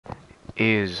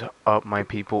Is up, my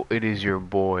people? It is your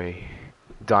boy,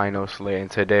 Dino Slayer, and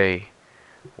today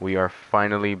we are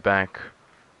finally back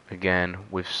again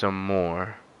with some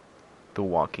more The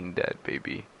Walking Dead,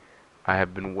 baby. I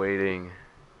have been waiting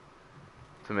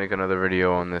to make another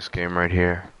video on this game right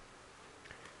here.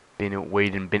 I've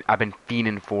been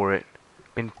fiending for it.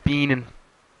 Been fiending.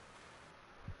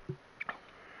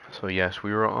 So yes,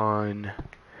 we were on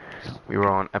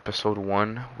episode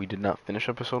 1. We did not finish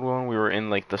episode 1. We were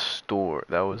in like the store.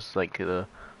 That was like the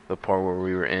part where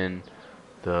we were in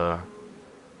the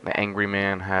angry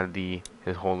man had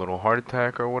his whole little heart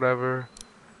attack or whatever.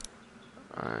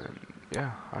 And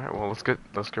yeah, alright, well let's get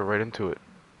right into it.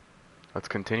 Let's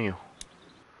continue.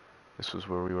 This was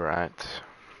where we were at.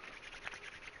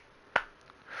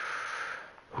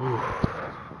 Whew.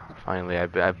 Finally,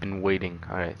 I've been waiting.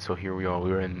 Alright, so here we are.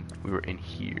 We were in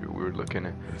here. We were looking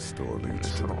at the store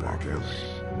leads to the back alley.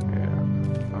 Yeah.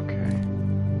 Okay.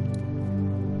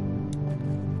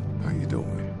 How you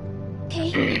doing?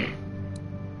 Hey.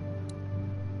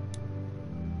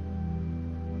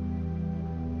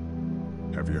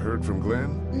 Have you heard from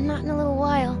Glenn? Not in a little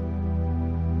while.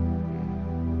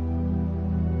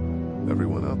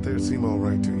 Everyone out there seem all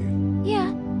right to you?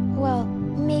 Yeah. Well,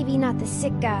 maybe not the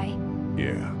sick guy.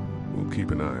 Yeah, we'll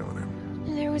keep an eye on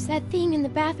him. There was that thing in the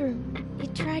bathroom.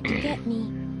 It tried to get me.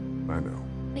 I know.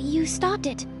 But you stopped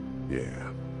it.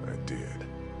 Yeah, I did.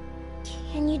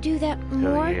 Can you do that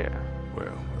more? Hell yeah.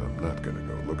 Well, I'm not gonna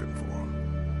go looking for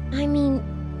him. I mean,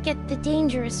 get the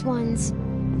dangerous ones.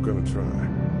 I'm gonna try.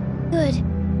 Good.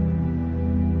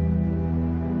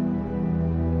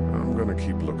 I'm gonna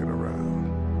keep looking around.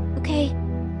 Okay.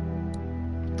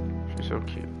 She's so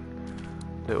cute.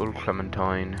 Little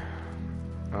Clementine.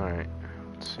 Alright,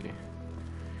 let's see.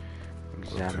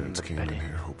 Examine Parents the came in bedding.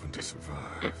 here hoping to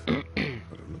survive. But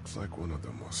it looks like one of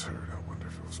them was hurt. I wonder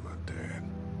if it was my dad.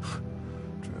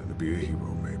 Trying to be a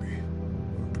hero, maybe.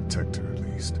 Or a protector, at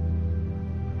least.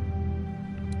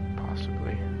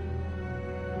 Possibly.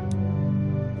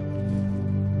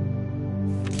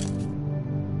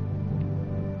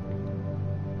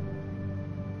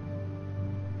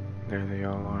 There they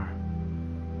all are.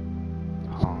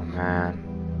 Oh man.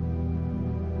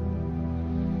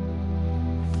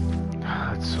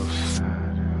 That's so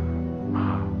sad.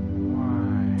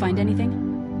 Why? Find anything?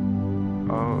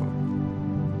 Oh.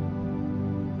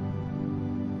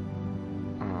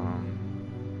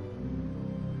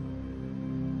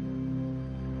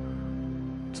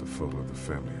 It's a photo of the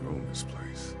family who own this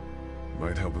place.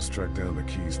 Might help us track down the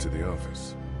keys to the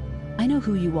office. I know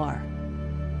who you are.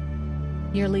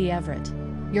 You're Lee Everett.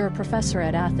 You're a professor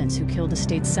at Athens who killed a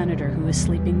state senator who was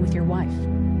sleeping with your wife.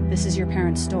 This is your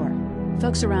parents' store.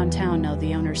 Folks around town know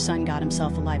the owner's son got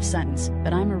himself a life sentence,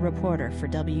 but I'm a reporter for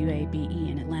WABE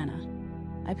in Atlanta.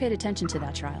 I paid attention to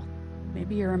that trial.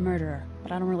 Maybe you're a murderer,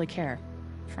 but I don't really care.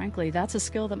 Frankly, that's a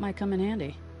skill that might come in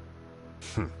handy.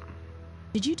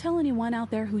 Did you tell anyone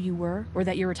out there who you were, or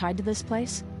that you were tied to this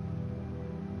place?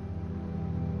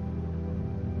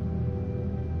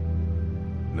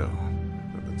 No,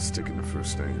 I've been sticking to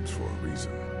first names for a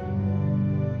reason.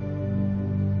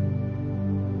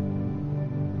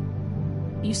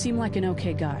 You seem like an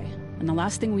okay guy, and the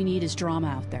last thing we need is drama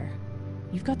out there.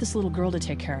 You've got this little girl to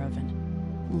take care of, and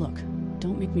look,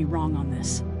 don't make me wrong on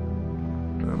this.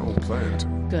 I don't plan to.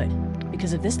 Good,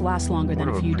 because if this lasts longer than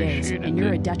a few days, and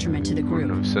you're a detriment to the group,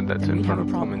 Wouldn't have said that then in we'd front have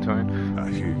of a problem. Clementine.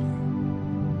 I hear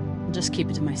you. I'll just keep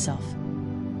it to myself.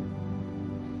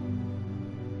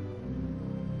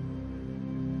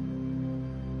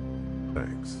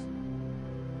 Thanks.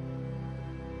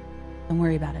 Don't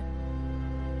worry about it.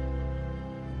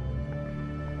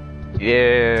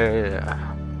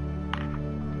 Yeah.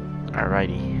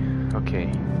 Alrighty.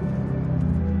 Okay.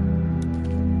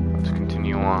 Let's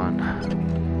continue on.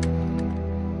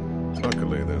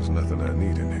 Luckily, there's nothing I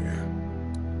need in here.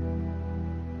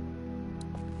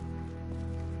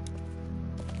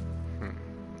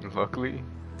 Luckily.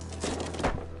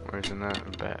 Where's in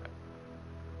that bat?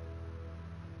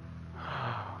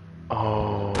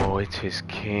 Oh, it's his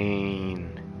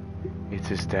cane. It's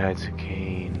his dad's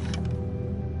cane.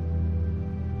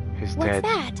 His What's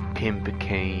dad's that? pimp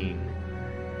cane.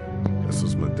 This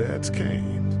was my dad's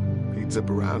cane. He'd zip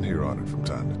around here on it from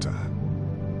time to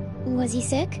time. Was he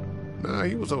sick? Nah,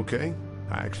 he was okay.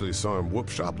 I actually saw him whoop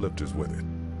shoplifters with it.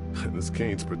 This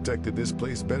cane's protected this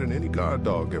place better than any guard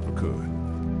dog ever could.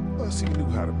 Plus, he knew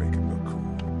how to make it look cool.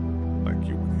 Like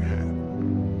you with your hat.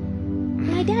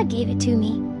 My dad gave it to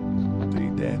me.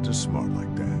 Hey, dads are smart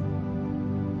like that.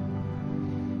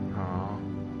 Aw.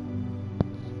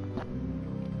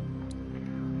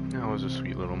 That was a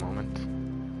sweet little moment.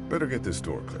 Better get this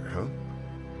door clear, huh?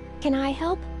 Can I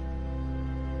help?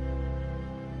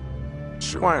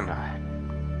 Sure. Why not?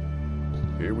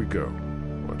 Here we go.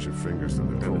 Watch your fingers and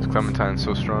the This toes. Clementine's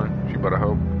so strong. She better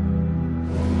help.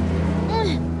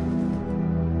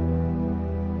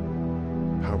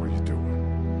 How are you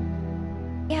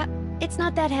doing? Yeah, it's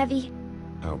not that heavy.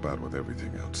 How about with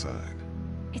everything outside?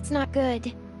 It's not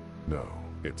good. No,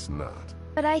 it's not.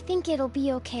 But I think it'll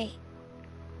be okay.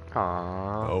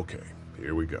 Aww. Okay,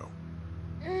 here we go.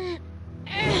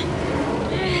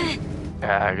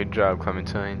 Ah, good job,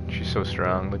 Clementine. She's so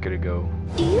strong. Look at it go.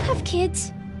 Do you have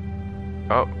kids?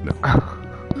 Oh. No.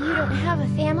 You don't have a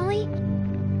family?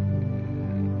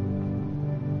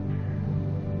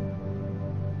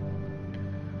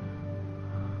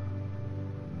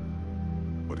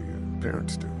 What do your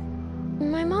parents do?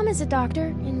 My mom is a doctor,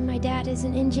 and my dad is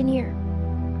an engineer.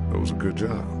 Those are good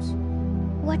jobs.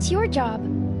 What's your job?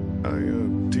 I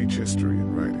teach history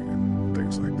and writing and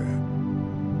things like that.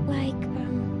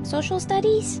 Like, social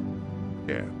studies?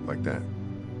 Yeah, like that.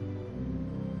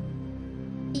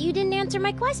 You didn't answer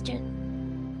my question.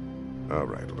 All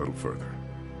right, a little further.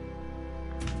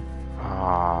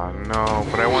 Aw, no,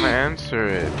 but I want to answer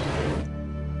it.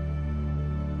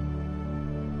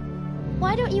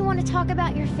 Why don't you want to talk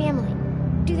about your family?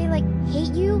 Do they, like,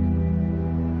 hate you?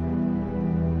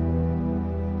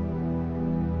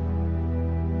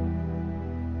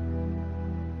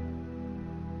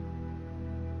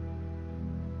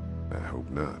 I hope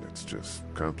not. It's just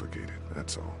complicated,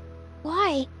 that's all.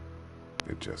 Why?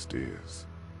 It just is.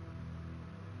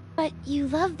 But you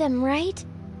love them, right?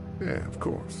 Yeah, of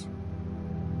course.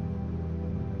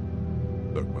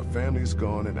 Look, my family's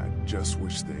gone and I just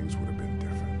wish things would have been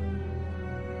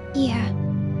different. Yeah.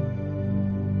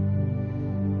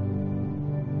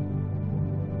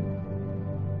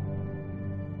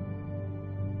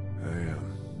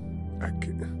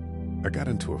 I got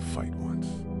into a fight once,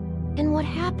 And what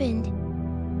happened?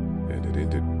 and it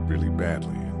ended really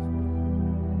badly.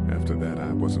 And after that,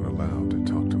 I wasn't allowed to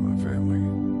talk to my family.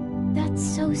 That's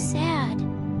so sad.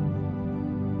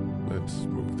 Let's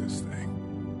move this thing.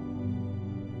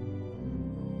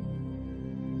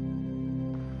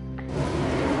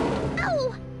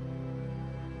 Ow!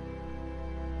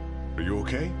 Are you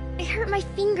okay? I hurt my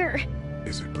finger.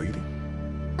 Is it bleeding?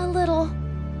 A little.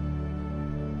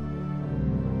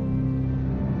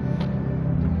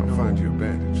 I'll find you a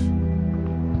bandage.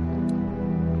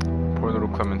 Poor little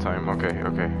Clementine. Okay.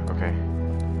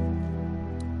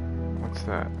 What's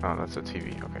that? Oh, that's a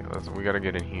TV. Okay, we gotta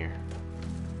get in here.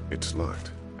 It's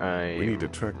locked. We need to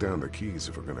track down the keys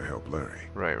if we're gonna help Larry.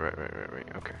 Right.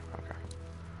 Okay.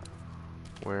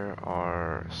 Where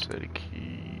are said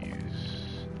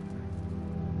keys?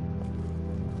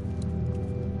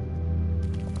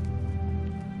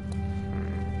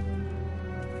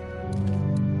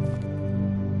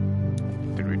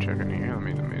 Did we check in here? Let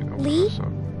me open Lee? this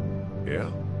up. Yeah?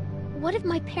 What if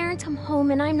my parents come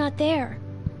home and I'm not there?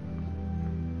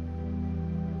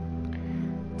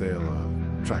 They'll,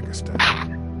 track us down.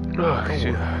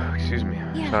 Excuse me.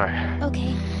 Yeah. Sorry.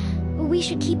 Okay. We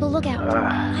should keep a lookout.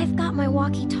 Ah. I've got my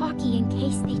walkie-talkie in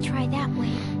case they try that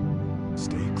way.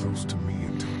 Stay close to me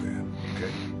until then,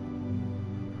 okay?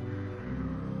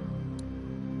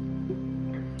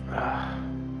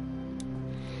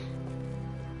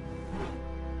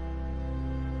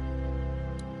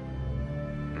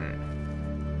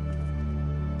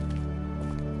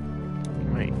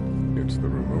 Wait. It's the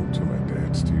remote to my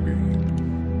dad's TV.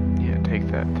 Yeah, take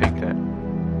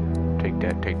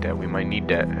that. We might need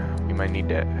that.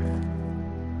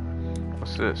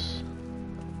 What's this?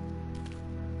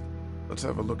 Let's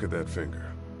have a look at that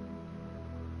finger.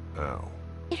 Ow.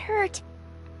 It hurt.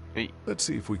 Hey. Let's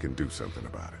see if we can do something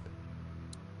about it.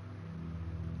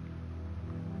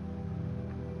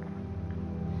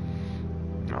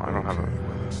 No, I don't have a.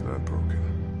 Well, it's not broken.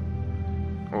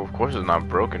 Well, of course it's not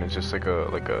broken. It's just like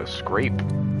a scrape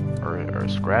or a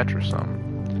scratch or something.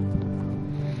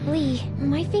 Lee,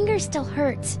 my finger still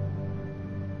hurts.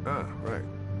 Ah, right.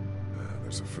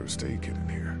 There's a first aid kit in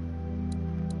here.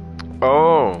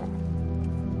 Oh,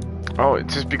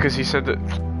 it's just because he said that.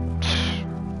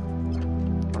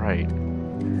 Right.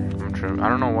 I'm trying. I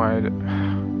don't know why.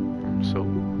 I'm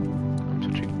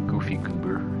such a goofy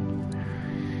goober.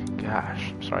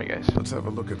 Gosh, I'm sorry, guys. Let's have a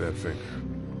look at that finger.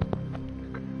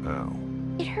 Ow.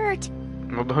 It hurt.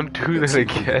 Well, don't do Let's that see if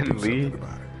we can again, do Lee. something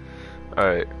about it.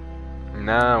 Alright.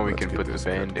 Now we Let's can get put the this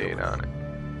guy band-aid going. on it.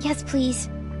 Yes, please.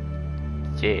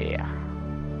 Yeah.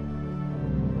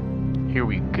 Here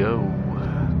we go.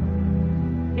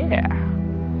 Yeah.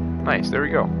 Nice, there we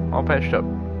go. All patched up.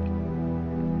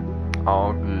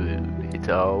 All good. It's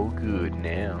all good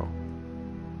now.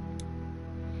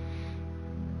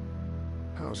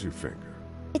 how's your finger?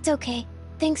 It's okay.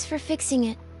 Thanks for fixing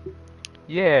it.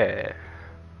 Yeah.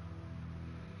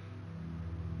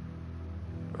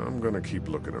 I'm gonna keep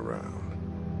looking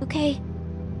around. Okay.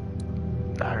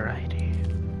 Alrighty.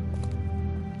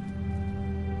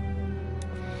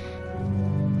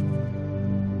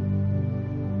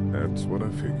 That's what I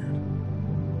figured.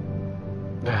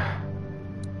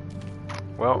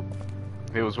 Well,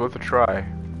 it was worth a try.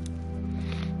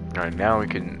 Alright, now we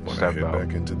can Wanna step head out.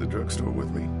 back into the drugstore with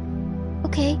me?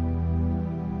 Okay.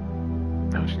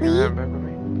 Oh, she's Lee? gonna head back with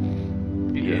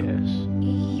me? Yeah.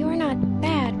 Yes. You're not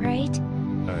bad, right?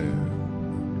 Why are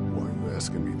you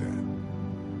asking me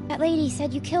that? That lady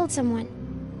said you killed someone.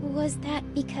 Was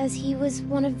that because he was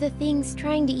one of the things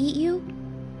trying to eat you?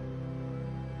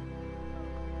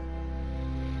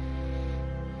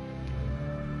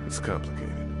 It's complicated.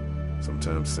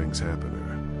 Sometimes things happen,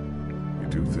 or you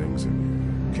do things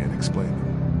and you can't explain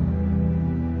them.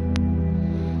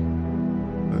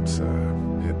 Let's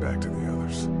head back to the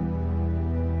others.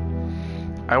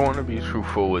 I want to be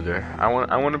truthful with her. I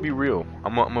want to be real.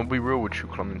 I'm gonna be real with you,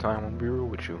 Clementine. I'm gonna be real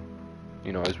with you.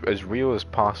 You know, as real as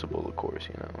possible, of course.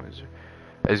 You know,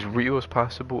 as real as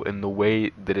possible in the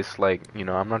way that it's like, you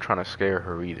know, I'm not trying to scare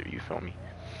her either. You feel me?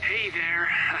 Hey there,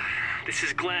 this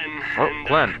is Glenn. Oh, and,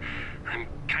 Glenn. I'm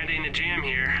kinda in a jam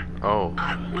here. Oh.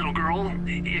 Little girl,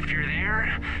 if you're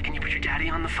there, can you put your daddy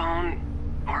on the phone?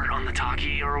 Or on the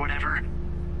talkie or whatever?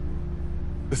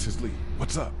 This is Lee.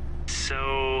 What's up?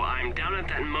 So, I'm down at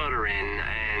that motor inn,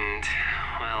 and,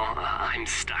 well, I'm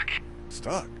stuck.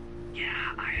 Stuck? Yeah,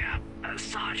 I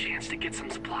saw a chance to get some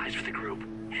supplies for the group,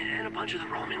 and a bunch of the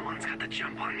Roman ones got the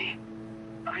jump on me.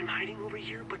 I'm hiding over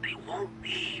here, but they won't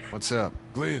leave. What's up?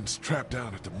 Glenn's trapped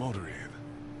down at the motor inn.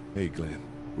 Hey, Glenn.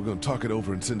 We're gonna talk it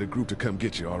over and send a group to come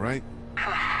get you, alright?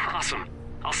 Awesome.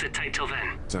 I'll sit tight till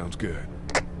then. Sounds good.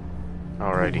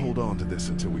 Alrighty. Hold on to this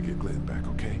until we get Glenn back,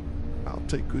 okay? I'll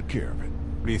take good care of it.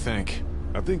 What do you think?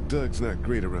 I think Doug's not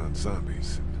great around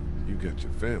zombies. You got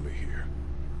your family here.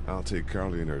 I'll take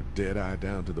Carly and her dead eye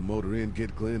down to the motor inn,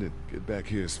 get Glenn, and get back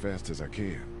here as fast as I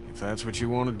can. If that's what you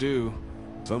want to do.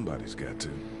 Somebody's got to.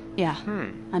 Yeah,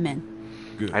 I'm in.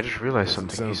 Good. I just realized Doesn't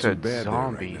something. He sound too said bad there right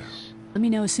zombies. now. Let me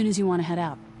know as soon as you want to head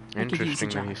out. I could use a Interesting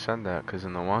that job. he said that, because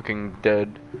in The Walking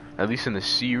Dead, at least in the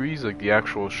series, like the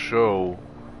actual show,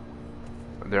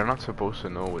 they're not supposed to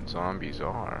know what zombies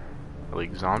are.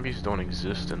 Like, zombies don't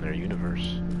exist in their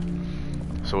universe.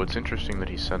 So it's interesting that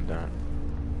he said that.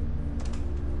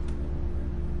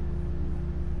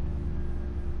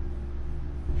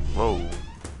 Whoa.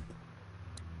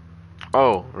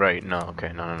 Oh, right, no,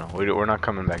 okay, no. We're not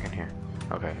coming back in here.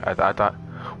 Okay, I thought...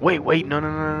 Wait,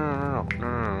 no.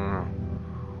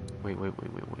 Wait,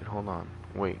 hold on.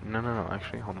 Wait, no,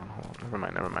 actually, hold on. Never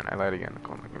mind, I lied again.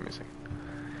 Hold on, give me a second.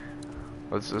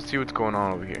 Let's see what's going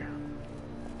on over here.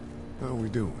 How are we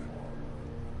doing?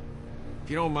 If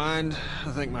you don't mind,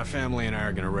 I think my family and I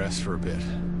are gonna rest for a bit.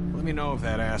 Let me know if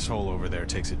that asshole over there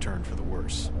takes a turn for the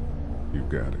worse. You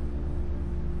got it.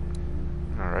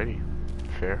 Alrighty,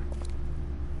 fair.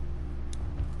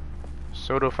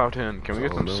 Soda fountain. Can we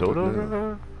get Oh, some no, soda no. over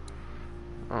there?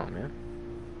 Oh man.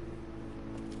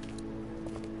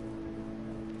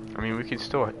 I mean, we could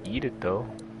still eat it though,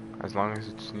 as long as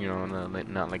it's, you know,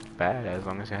 not like bad. As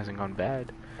long as it hasn't gone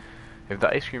bad. If the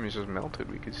ice cream is just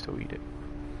melted, we could still eat it.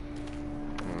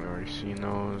 We've already seen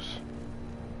those.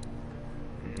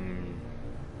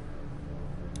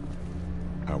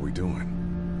 How we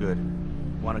doing? Good.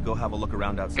 Want to go have a look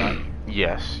around outside?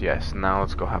 Yes. Now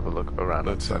let's go have a look around.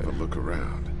 Let's outside. have a look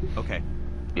around. Okay.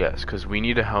 Yes, because we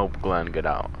need to help Glenn get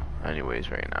out, anyways,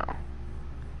 right now.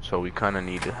 So we kind of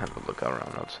need to have a look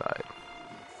around outside.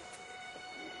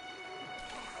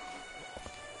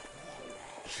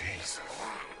 Jesus.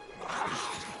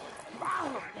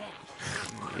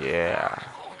 Yeah.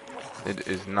 It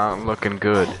is not looking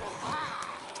good.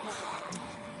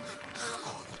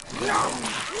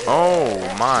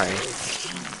 Oh my.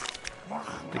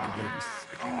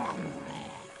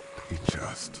 He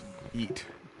just. Eat.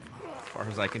 As far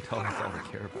as I can tell, that's all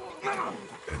they care about.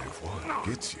 And if one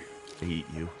gets you, They eat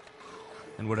you.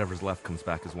 And whatever's left comes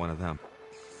back as one of them.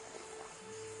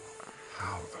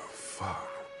 how the fuck?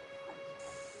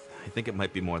 I think it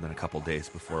might be more than a couple days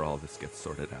before all this gets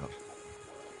sorted out.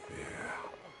 Yeah,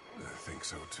 I think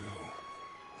so too.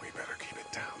 We better keep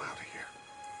it down out of here.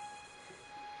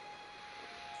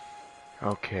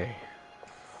 Okay.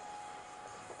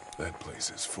 That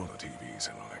place is full of TVs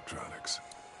and electronics.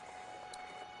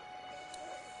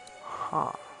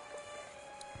 Huh.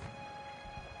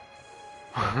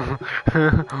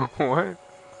 What?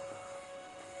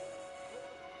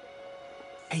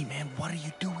 Hey man, what are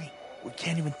you doing? We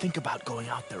can't even think about going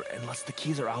out there unless the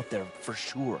keys are out there for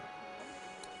sure.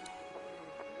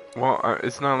 Well,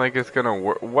 it's not like it's gonna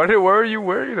work. Why are you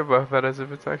worried about that as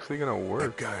if it's actually gonna That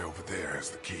work? guy over there has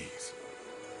the keys.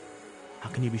 How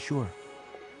can you be sure?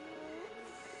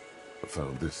 I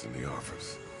found this in the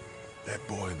office. That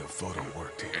boy in the photo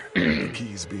worked here. The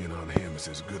keys being on him is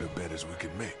as good a bet as we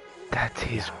could make. That's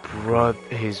his brother.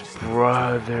 His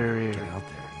brother Get out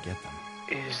there and get them.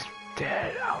 is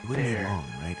dead out It wouldn't be there. long,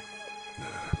 right? Nah,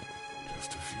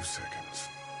 just a few seconds.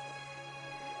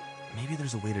 Maybe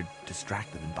there's a way to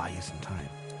distract them and buy you some time.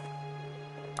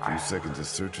 A few seconds of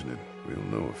searching it, we'll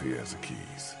know if he has the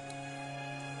keys.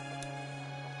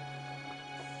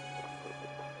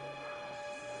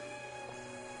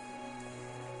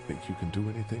 Think you can do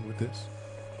anything with this?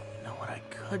 You know what I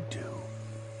could do?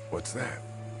 What's that?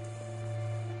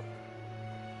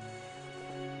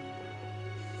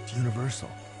 It's universal.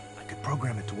 I could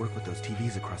program it to work with those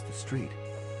TVs across the street.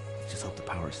 Let's just hope the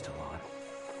power's still on.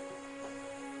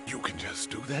 You can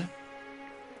just do that?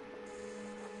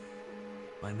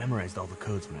 I memorized all the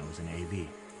codes when I was in AV.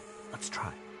 Let's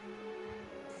try.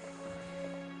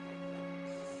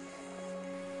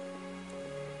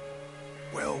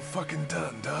 Well fucking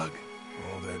done, Doug.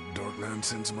 All that dork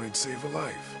nonsense might save a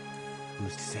life.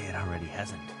 Who's to say it already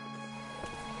hasn't?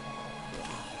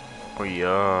 Oh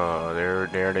yeah,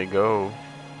 there they go.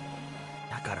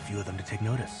 I got a few of them to take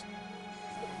notice.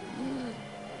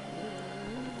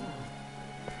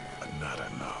 But not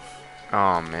enough.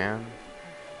 Oh man.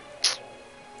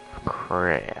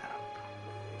 Crap.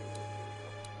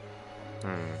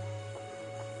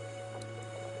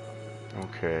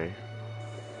 Okay.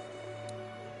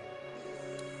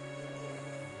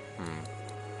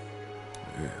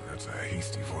 Yeah, that's a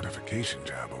hasty fortification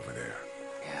job over there.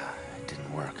 Yeah, it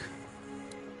didn't work.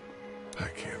 I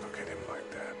can't look at him like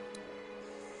that.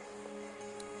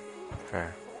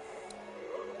 Fair.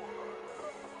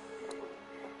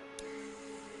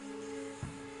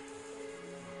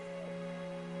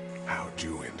 How'd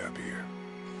you end up here?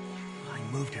 I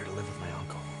moved here to live with my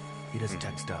uncle. He does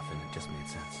tech stuff, and it just made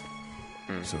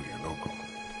sense. So you're local.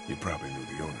 You probably knew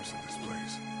the owners of this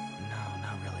place. No,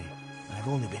 not really. I've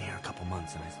only been here a couple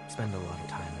months, and I spend a lot of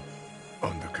time.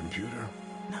 On the computer?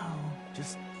 No,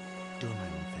 just doing my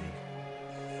own thing.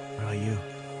 What about you?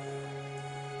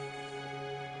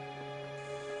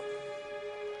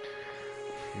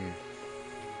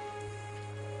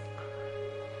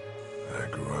 I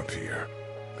grew up here.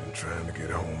 Been trying to get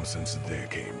home since the day I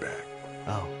came back.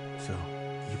 Oh, so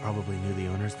you probably knew the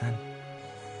owners then?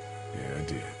 Yeah, I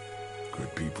did.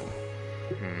 Good people.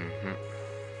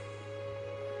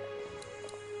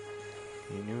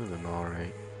 You knew them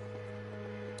alright.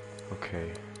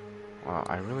 Okay. Well,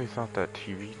 I really thought that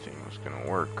TV thing was gonna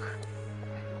work.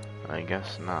 I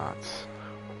guess not.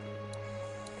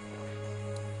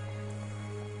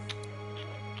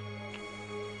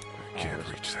 I can't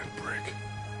reach that brick.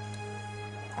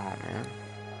 Oh man.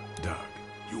 Doug,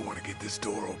 you want to get this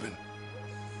door open?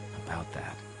 About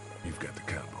that. You've got the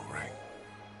combo, right?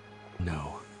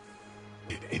 No.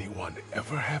 Did anyone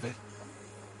ever have it?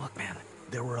 Look, man,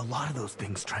 there were a lot of those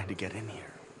things trying to get in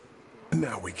here.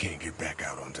 Now we can't get back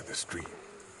out onto the street.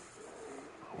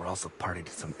 We're also party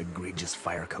to some egregious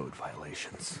fire code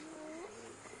violations.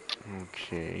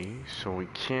 Okay, so we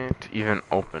can't even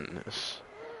open this.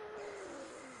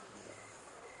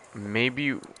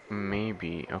 Maybe,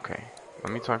 okay.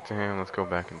 Let me talk to him, let's go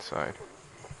back inside.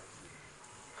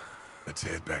 Let's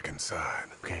head back inside.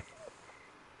 Okay.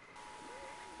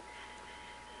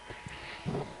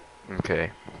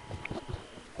 Okay.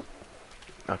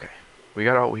 Okay. We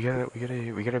gotta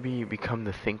become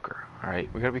the thinker,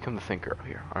 alright? We gotta become the thinker out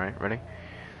here, alright? Ready?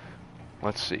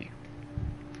 Let's see.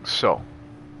 So,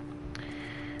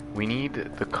 we need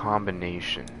the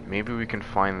combination. Maybe we can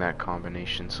find that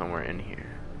combination somewhere in here,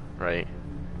 right?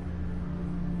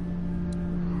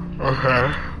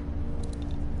 Okay.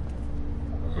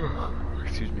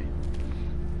 Excuse me.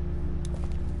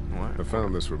 What? I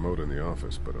found this remote in the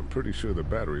office, but I'm pretty sure the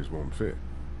batteries won't fit.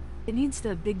 It needs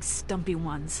the big stumpy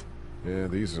ones. Yeah,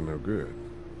 these are no good.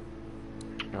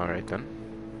 Alright then.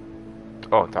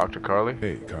 Oh, Dr. Carly?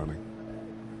 Hey, Connie.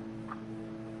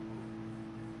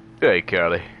 Hey,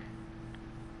 Carly.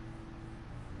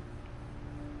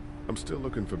 I'm still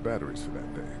looking for batteries for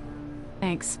that thing.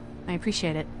 Thanks. I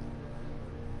appreciate it.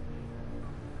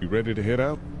 You ready to head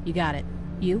out? You got it.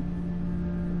 You?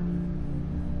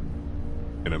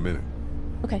 In a minute.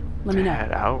 Okay, let me know.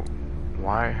 Head out?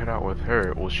 Why head out with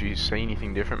her? Will she say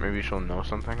anything different? Maybe she'll know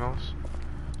something else?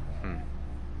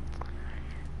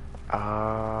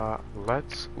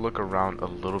 Let's look around a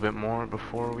little bit more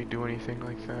before we do anything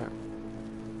like that.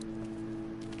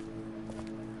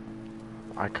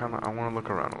 I want to look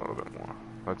around a little bit more.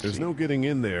 Let's There's see. no getting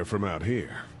in there from out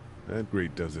here. That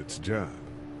grate does its job.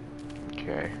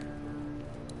 Okay.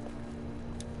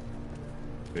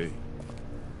 Hey,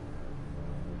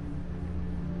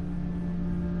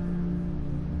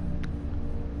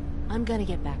 I'm gonna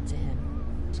get back to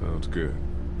him. sounds good.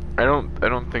 I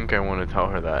don't think I want to tell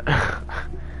her that.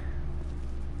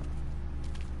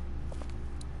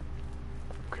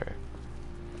 Okay.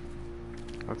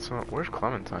 Let's not. Where's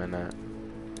Clementine at?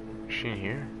 Is she in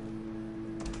here?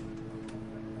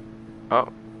 Oh,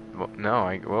 well,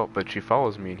 no. Well, but she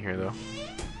follows me in here though.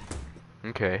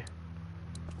 Okay.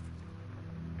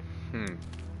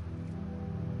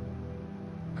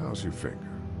 How's your finger?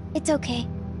 It's okay.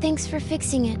 Thanks for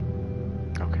fixing it.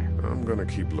 Okay. I'm gonna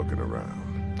keep looking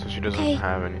around. So she doesn't Okay.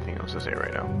 have anything else to say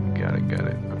right now. Got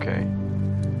it. Okay.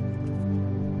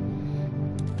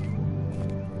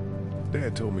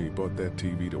 Dad told me he bought that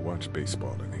TV to watch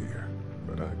baseball in here,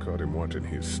 but I caught him watching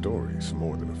his stories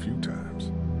more than a few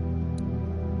times.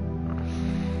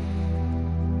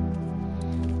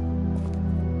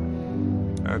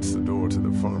 That's the door to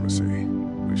the pharmacy.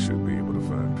 We should be able to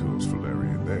find pills for Larry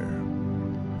in there.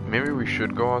 Maybe we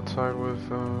should go outside with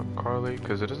Carly,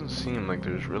 because it doesn't seem like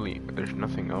there's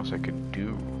nothing else I could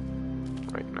do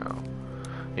right now.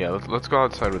 Yeah, let's go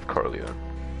outside with Carly then.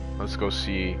 Let's go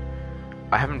see.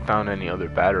 I haven't found any other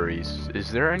batteries.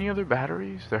 Is there any other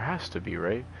batteries? There has to be,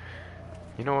 right?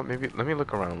 You know what? Maybe let me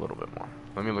look around a little bit more.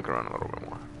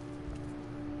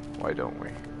 Why don't we?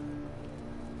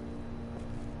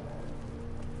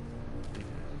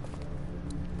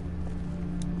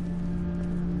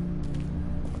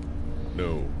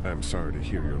 No, I'm sorry to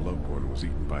hear your loved one was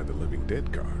eaten by the living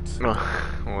dead guards.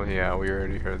 Well, yeah, we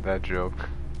already heard that joke.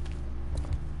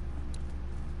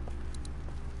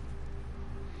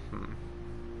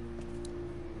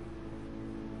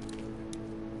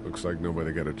 Looks like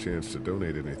nobody got a chance to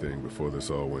donate anything before this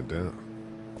all went down.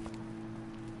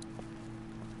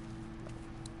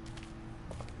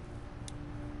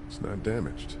 It's not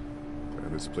damaged.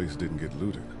 And this place didn't get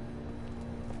looted.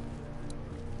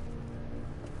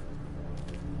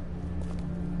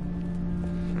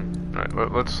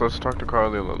 Alright, let's talk to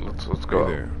Carly. Let's go.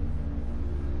 Hey there.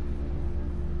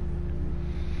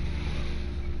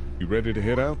 You ready to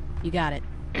head out? You got it.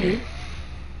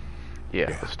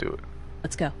 Yeah, let's do it.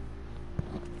 Let's go.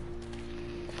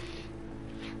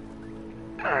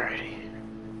 Alrighty.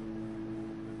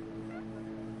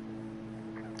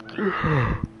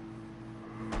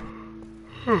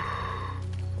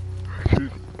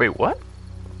 Wait, what?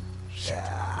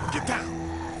 Get down!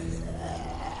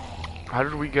 How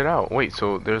did we get out? Wait,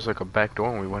 so there's like a back door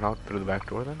and we went out through the back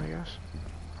door then, I guess?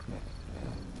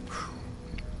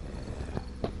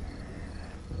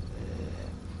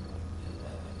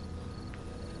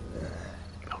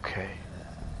 Okay.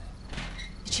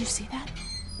 Did you see that?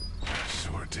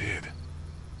 Sure did.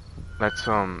 That's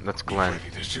Glenn. Ready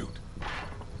to shoot.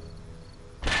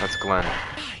 That's Glenn.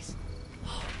 Guys!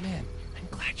 Oh, man. I'm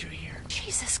glad you're here.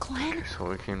 Jesus, Glenn. So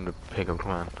we came to pick up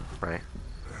Glenn, right?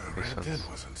 Right sense. then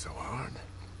wasn't so hard.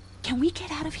 Can we get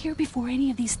out of here before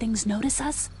any of these things notice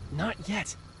us? Not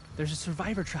yet. There's a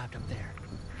survivor trapped up there.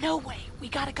 No way. We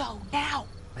gotta go now.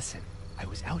 Listen, I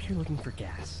was out here looking for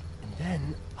gas, and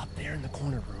then, up there in the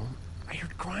corner room, I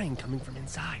heard crying coming from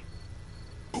inside.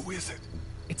 Who is it?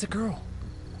 It's a girl.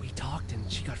 We talked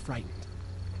and she got frightened.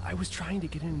 I was trying to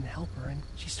get in and help her, and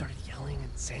she started yelling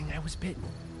and saying I was bitten.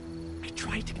 I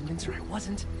tried to convince her I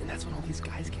wasn't, and that's when all these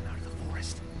guys came out of the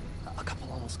forest. A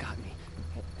couple almost got me,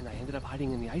 and I ended up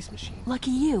hiding in the ice machine. Lucky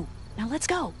you. Now let's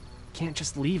go. Can't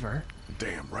just leave her.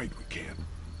 Damn right we can.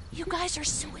 You guys are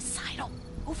suicidal.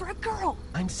 Over a girl.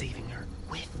 I'm saving her,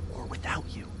 with or without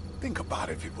you. Think about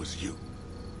if it was you.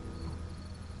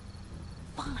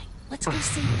 Fine. Let's go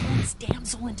save Glenn's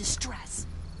damsel in distress.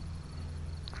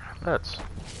 Let's.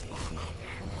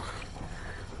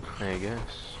 I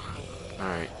guess.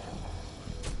 Alright.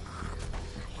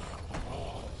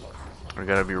 We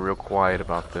gotta be real quiet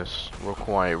about this. Real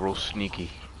quiet, real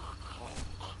sneaky.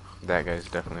 That guy's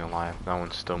definitely alive. That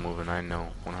one's still moving, I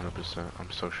know. 100%. I'm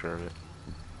so sure of it.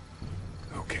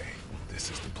 Okay,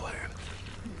 this is the plan.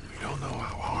 We don't know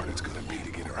how hard it's gonna be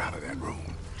to get her out of that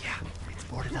room. Yeah, it's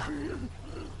boarded up.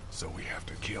 So we have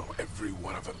to kill every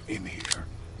one of them in here.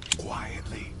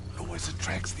 Quietly. Noise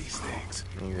attracts these things.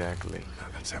 Exactly. Now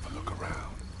let's have a look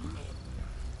around.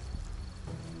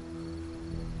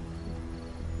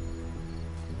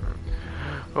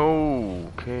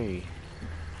 Okay.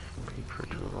 Peek for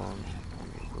too long.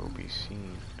 We will be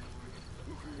seen.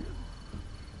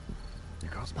 The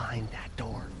girl's behind that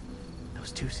door.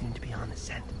 Those two seem to be on the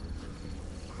scent.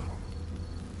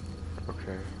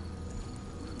 Okay.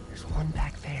 There's one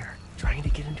back there, trying to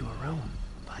get into a room,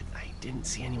 but I didn't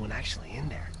see anyone actually in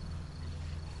there.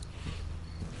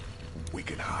 We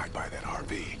can hide by that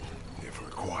RV if we're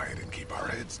quiet and keep our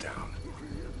heads down.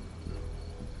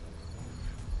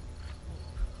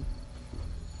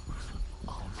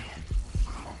 Oh man,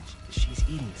 she's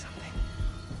eating something.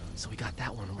 So we got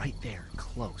that one right there,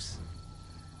 close.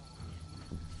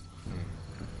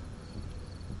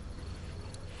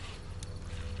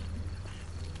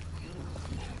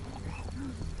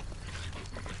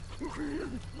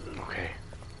 Okay.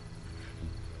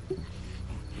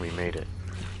 We made it.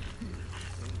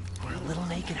 We're a little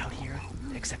naked out here,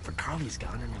 except for Carly's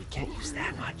gun, and we can't use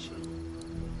that much.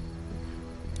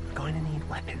 We're going to need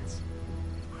weapons.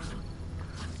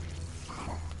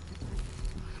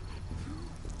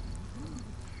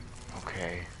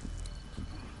 Okay.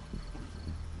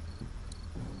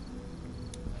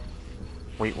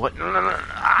 Wait, what? No, no, no.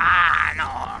 Ah, no,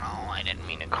 no. I didn't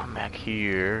mean to come back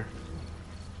here.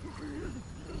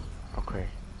 Okay.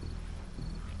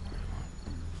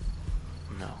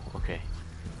 No, okay.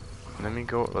 Let me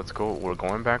go. Let's go. We're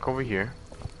going back over here.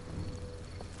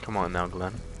 Come on now,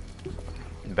 Glenn.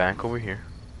 Back over here.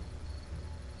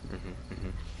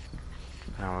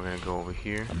 Now we're gonna go over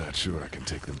here. I'm not sure I can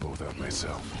take them both out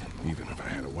myself, even if I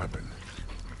had a weapon.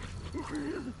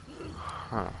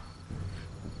 Huh.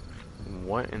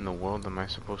 What in the world am I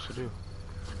supposed to do?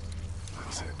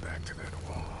 Let's head back to that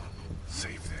wall.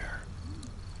 Safe there.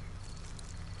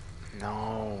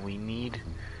 No, we need...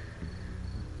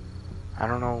 I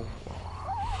don't know.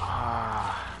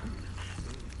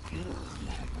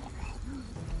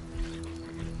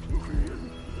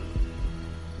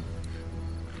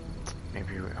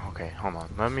 Maybe... Okay, hold on.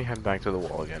 Let me head back to the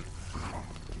wall again.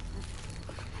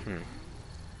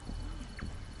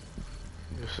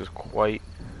 This is quite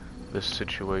the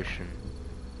situation.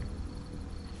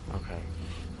 Okay.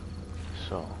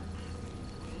 So...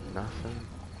 Nothing...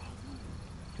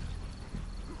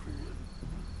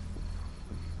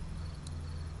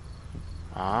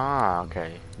 Ah,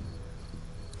 okay.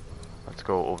 Let's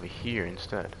go over here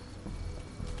instead.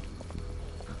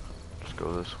 Let's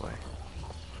go this way.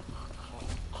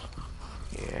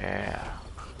 Yeah.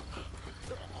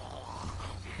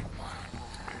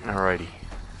 Alrighty.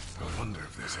 I wonder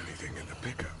if there's anything in the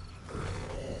pickup.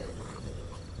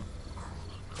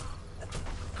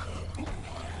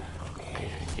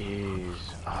 There is.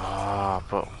 Ah,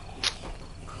 but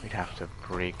we'd have to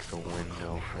break the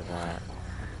window for that.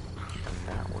 And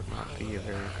that would not be a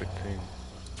very good thing.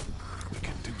 We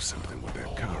can do something with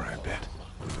that car, I bet.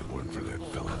 If it weren't for that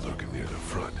fella lurking near the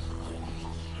front.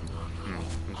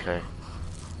 Okay.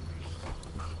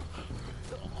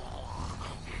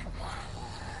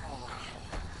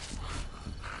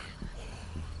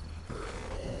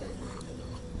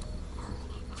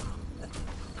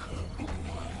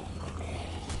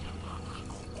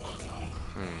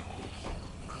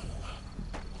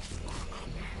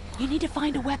 You need to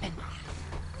find a weapon.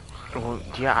 Well,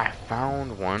 yeah, I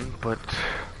found one, but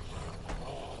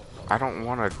I don't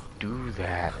want to do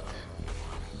that.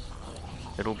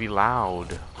 It'll be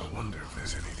loud. I wonder if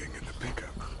there's anything in the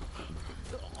pickup.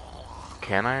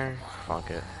 Can I?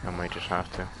 Fuck it. I might just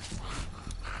have to.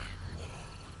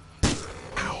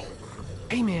 Ow!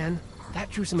 Hey man, that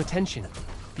drew some attention.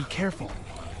 Be careful.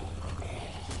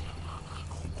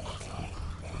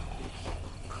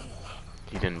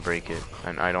 He didn't break it,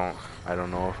 and I don't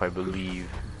know if I believe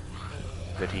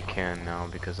that he can now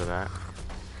because of that.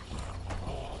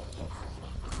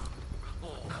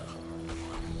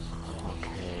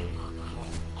 Okay.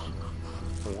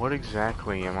 What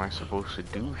exactly am I supposed to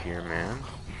do here, man?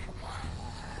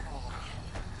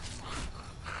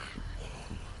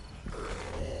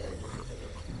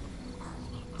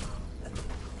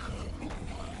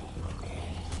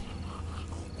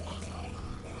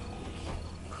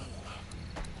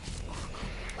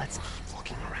 Let's keep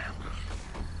looking around.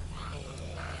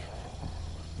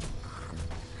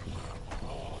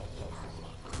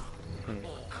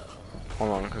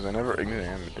 Hold on, because I never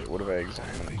examined it. What have I I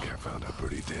examined? think I found a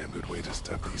pretty damn good way to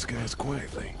stop these guys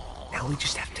quietly. Now we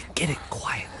just have to get it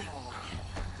quietly.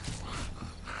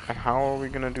 And how are we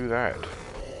gonna do that?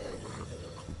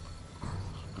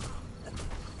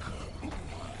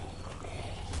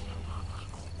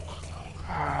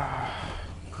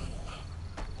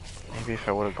 Maybe if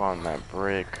I would have gotten that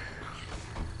brick.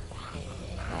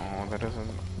 No, that doesn't.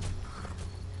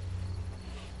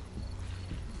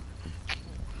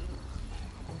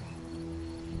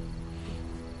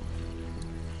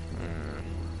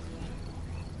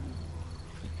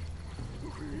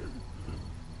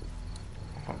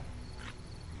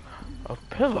 A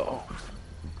pillow.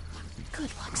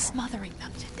 Good luck smothering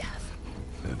them to death.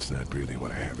 That's not really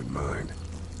what I have in mind.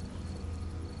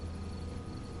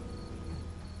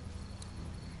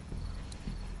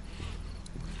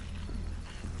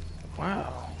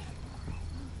 Wow.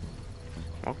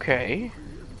 Okay.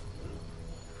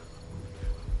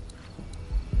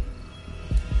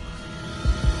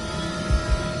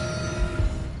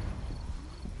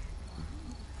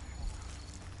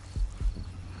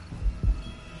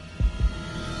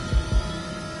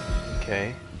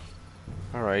 Okay.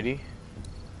 Alrighty.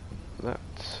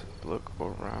 Let's look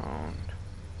around.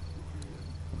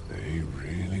 They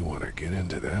really want to get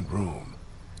into that room.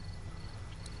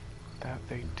 That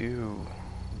they do.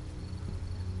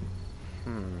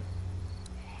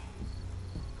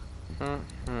 Hold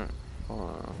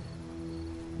on.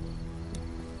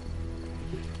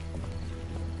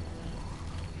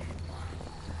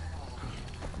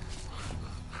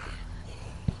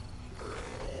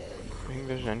 Think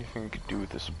there's anything we could do with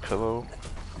this pillow?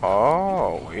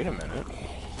 Oh, wait a minute.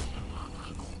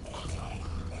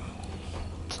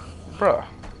 Bruh.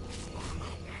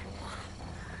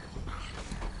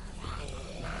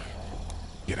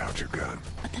 Get out your gun.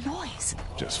 But the noise.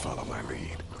 Just follow my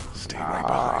lead. Stay right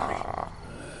behind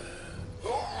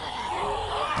me.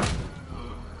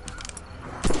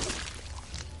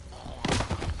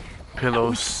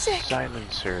 Pillow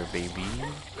silencer, baby.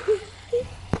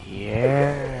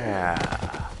 Yeah.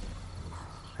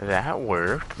 That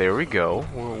worked. There we go.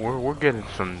 We're getting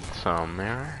some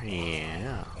there.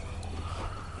 Yeah.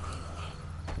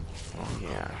 Oh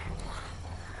yeah.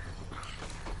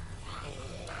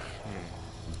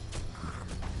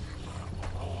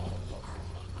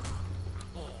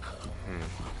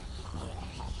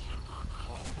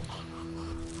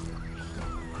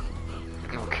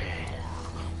 Okay.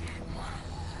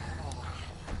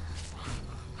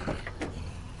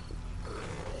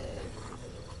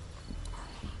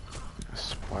 A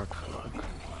spark plug.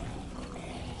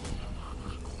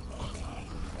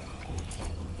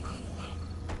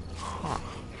 Huh.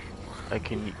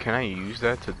 Can I use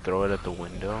that to throw it at the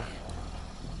window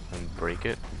and break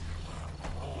it?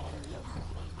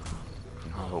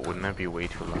 Oh, but wouldn't that be way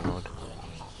too loud?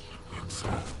 It's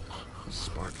a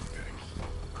sparky thing.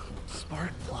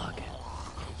 Spark plug.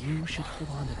 You should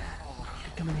hold on to that.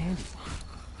 Could come in handy.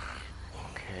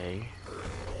 Okay.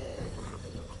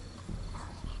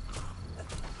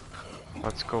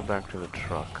 Let's go back to the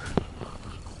truck.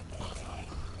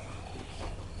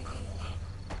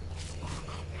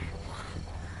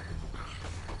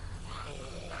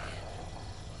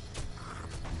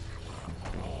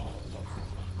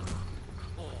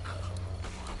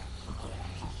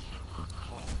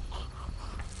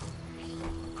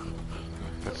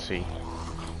 Let's see.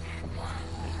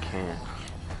 I can't.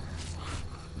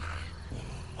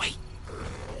 Wait.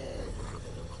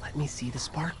 Let me see the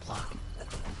spark plug.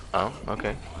 Oh,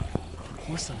 okay. The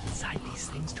porcelain inside these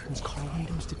things turns car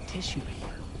windows to tissue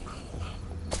paper.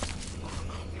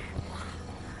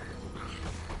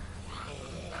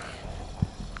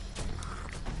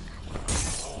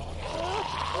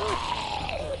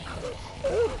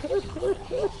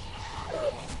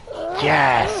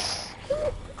 Yes!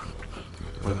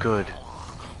 We're good.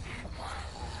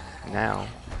 Now,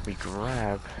 we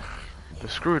grab the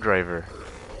screwdriver.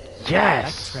 That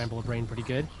Yes! scramble a brain pretty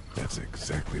good. That's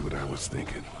exactly what I was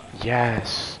thinking.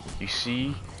 Yes! You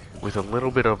see? With a little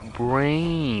bit of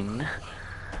brain.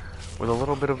 With a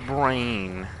little bit of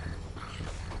brain.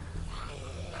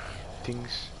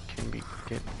 Things can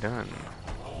get done.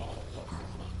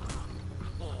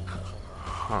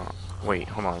 Huh. Wait,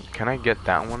 hold on. Can I get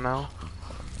that one now?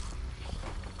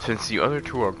 Since the other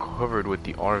two are covered with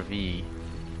the RV,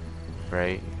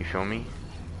 right? You feel me?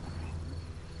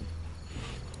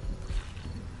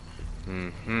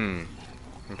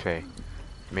 Okay.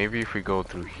 Maybe if we go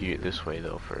through here, this way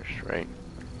though first, right?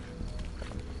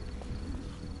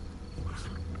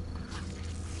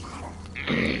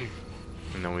 And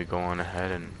then we go on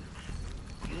ahead and...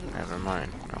 Never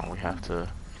mind. No, we have to...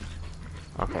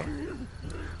 Okay.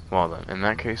 Well then, in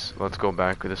that case, let's go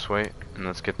back this way, and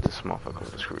let's get this motherfucker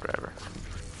with the screwdriver.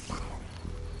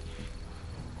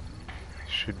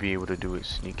 Should be able to do it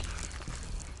sneaky.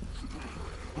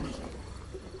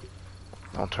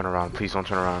 Don't turn around, please don't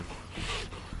turn around.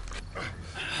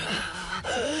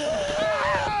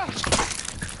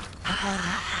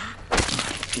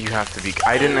 You have to be...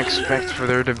 I didn't expect for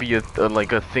there to be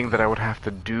like a thing that I would have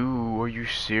to do. Are you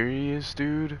serious,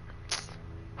 dude?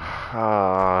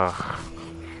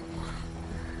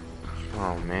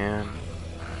 Oh man.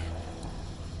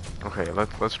 Okay,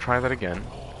 let's try that again.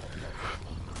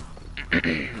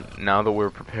 Now that we're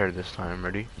prepared this time,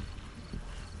 ready?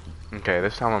 Okay,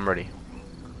 this time I'm ready.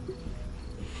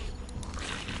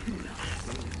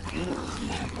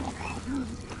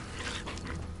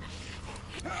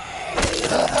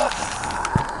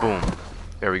 Boom.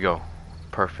 There we go.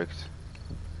 Perfect.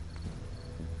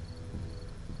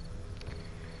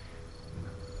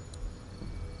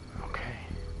 Okay.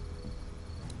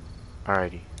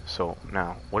 Alrighty. So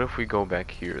now, what if we go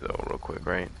back here though, real quick,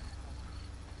 right?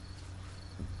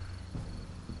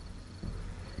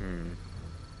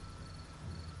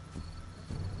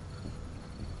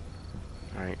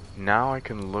 Alright, now I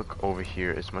can look over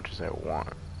here as much as I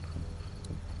want,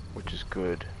 which is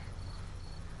good.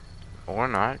 Or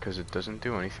not, because it doesn't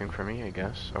do anything for me, I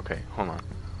guess. Okay, hold on.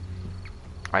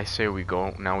 I say we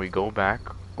go back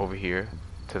over here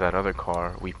to that other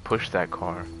car. We push that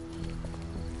car.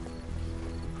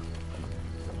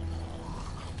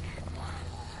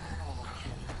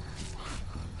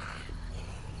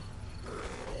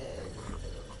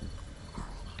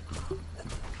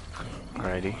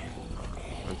 Alrighty.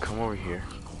 We come over here.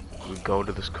 We go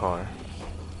to this car.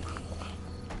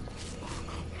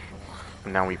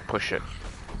 And now we push it.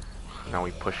 Now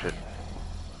we push it.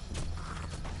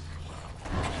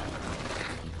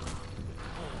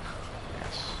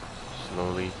 Yes.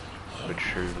 Slowly but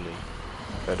surely.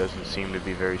 That doesn't seem to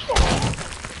be very slow.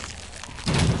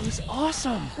 It was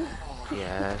awesome.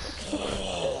 Yes.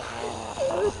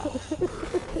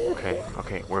 Okay,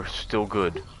 okay, we're still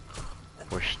good.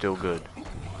 We're still good.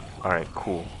 Alright,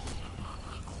 cool.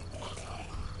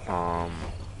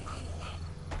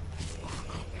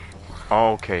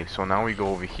 Okay, so now we go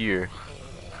over here.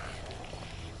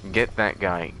 Get that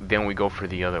guy. Then we go for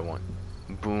the other one.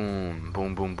 Boom,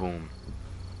 boom, boom, boom.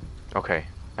 Okay,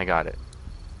 I got it.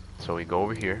 So we go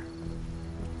over here.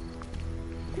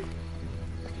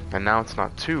 And now it's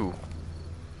not two.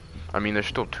 I mean, there's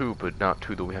still two, but not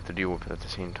two that we have to deal with at the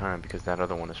same time because that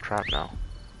other one is trapped now.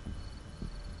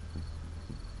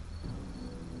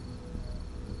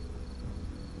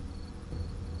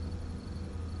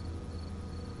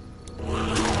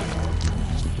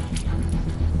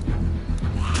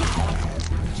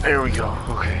 There we go.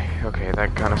 Okay, okay,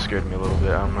 that kind of scared me a little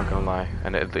bit, I'm not gonna lie.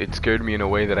 And it scared me in a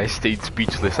way that I stayed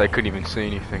speechless. I couldn't even say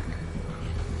anything.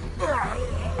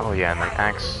 Oh yeah, and the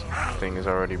axe thing is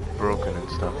already broken and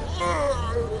stuff.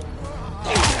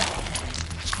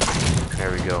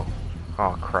 There we go.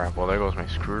 Oh crap, well there goes my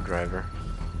screwdriver.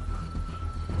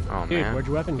 Oh Dude, man. where'd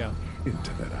your weapon go?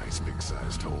 Into that ice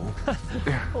big-sized hole.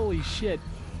 Holy shit.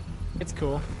 It's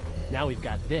cool. Now we've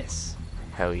got this.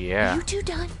 Hell yeah. You two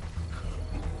done?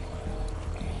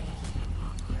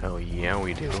 Hell yeah,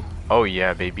 we do. Oh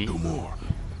yeah, baby. Do more.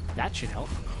 That should help.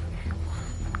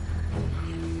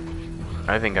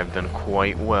 I think I've done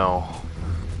quite well.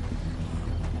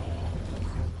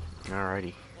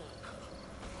 Alrighty.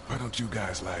 Why don't you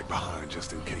guys lag behind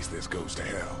just in case this goes to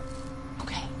hell?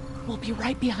 Okay, we'll be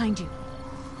right behind you.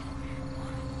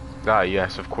 Ah,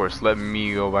 yes, of course. Let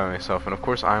me go by myself. And of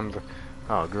course, I'm the...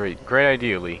 Oh, great. Great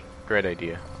idea, Lee. Great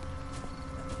idea.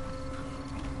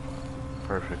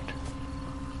 Perfect.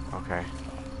 Okay.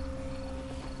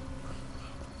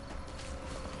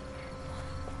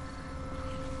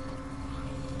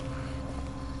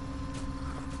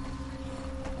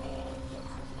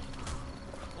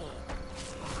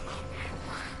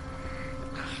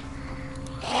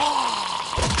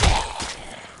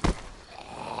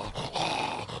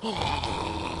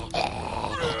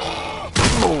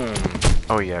 Boom!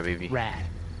 Oh yeah, baby. Rad.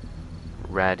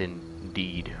 Rad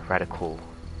indeed. Radical.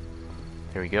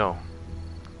 There we go.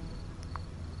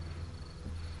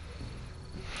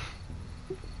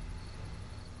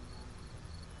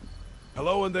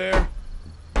 Hello in there.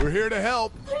 We're here to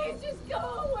help. Please just go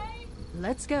away.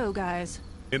 Let's go, guys.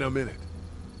 In a minute.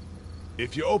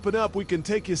 If you open up, we can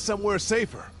take you somewhere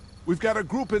safer. We've got a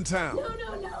group in town. No,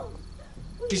 no, no.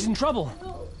 She's in trouble.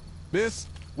 No. Miss,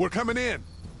 we're coming in.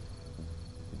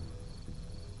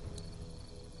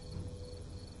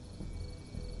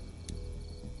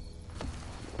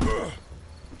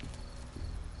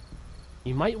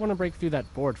 You might want to break through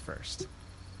that board first.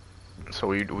 So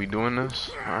we doing this?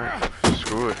 Alright,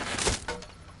 screw it.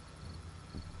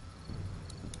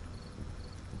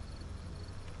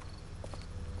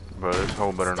 Bro, this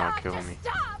hole better not kill me.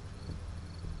 Stop!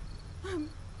 I'm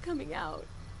coming out.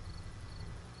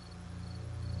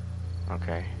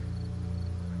 Okay.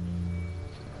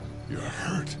 You're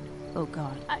hurt. Oh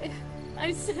god.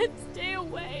 I said stay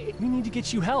away. We need to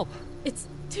get you help. It's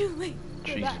too late for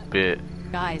She's that. bit.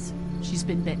 Guys, she's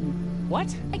been bitten.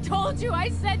 What? I told you, I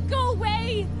said go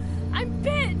away. I'm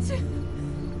bit.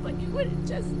 But you wouldn't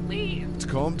just leave. Let's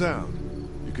calm down.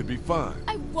 You could be fine.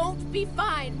 I won't be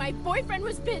fine. My boyfriend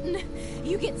was bitten.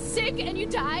 You get sick and you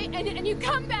die and you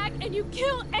come back and you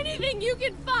kill anything you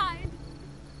can find.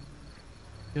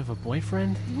 You have a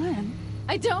boyfriend? When?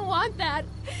 I don't want that.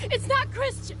 It's not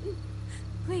Christian.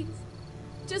 Please,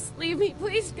 just leave me.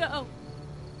 Please go.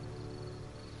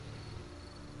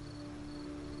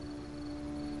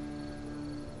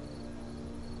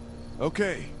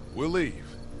 Okay, we'll leave.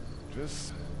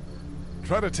 Just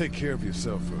try to take care of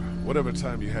yourself for whatever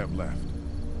time you have left.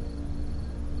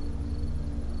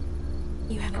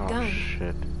 You have a Oh gun.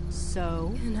 shit.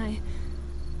 So, Can I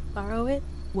borrow it?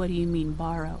 what do you mean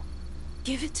borrow?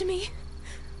 Give it to me.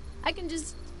 I can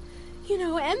just, you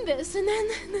know, end this, and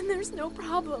then there's no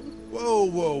problem. Whoa,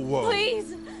 whoa, whoa.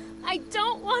 Please, I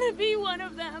don't want to be one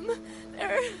of them.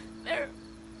 They're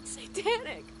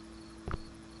satanic.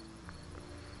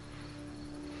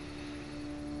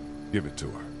 Give it to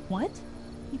her. What?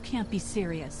 You can't be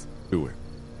serious. Do it.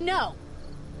 No.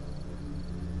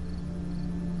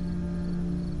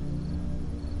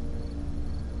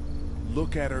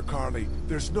 Look at her, Carley.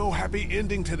 There's no happy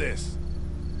ending to this.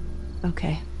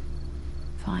 Okay.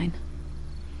 Fine.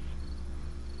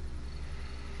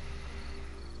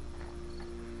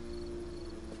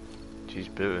 She's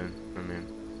bitten. I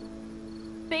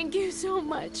mean, Thank you so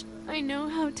much. I know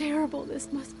how terrible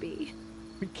this must be.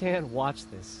 We can't watch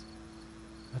this.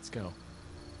 Let's go.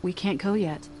 We can't go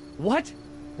yet. What?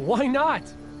 Why not?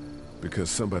 Because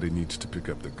somebody needs to pick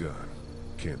up the gun.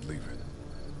 Can't leave it.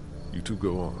 You two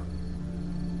go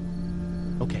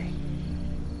on. Okay.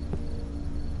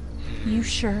 You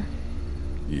sure?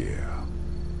 Yeah.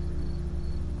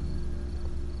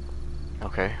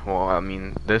 okay. Well, I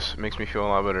mean, this makes me feel a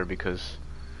lot better because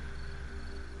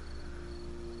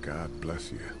God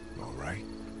bless you, all right?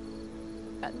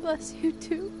 God bless you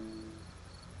too.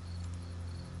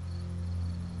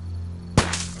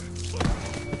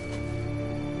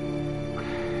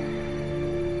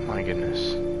 my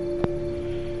goodness.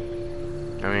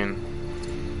 I mean,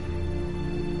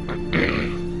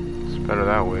 it's better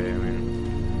that way. I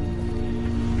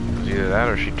mean, it's either that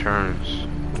or she turns.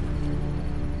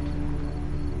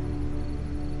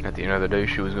 At the end of the day,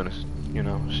 she was gonna, you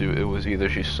know, it was either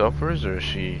she suffers or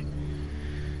she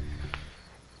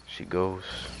goes.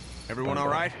 Everyone all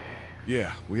right?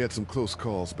 Yeah, we had some close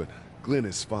calls, but Glenn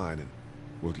is fine, and,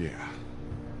 well, yeah,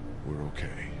 we're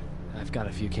okay. I've got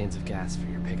a few cans of gas for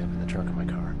your pickup in the trunk of my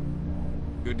car.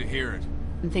 Good to hear it.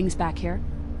 And things back here?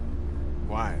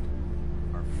 Quiet.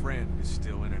 Our friend is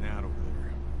still in and out over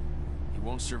there. He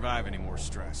won't survive any more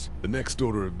stress. The next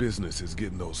order of business is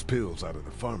getting those pills out of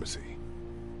the pharmacy.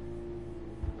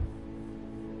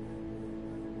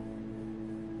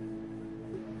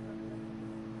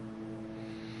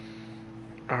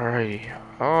 Alrighty.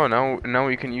 Oh, now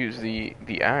we can use the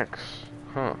axe.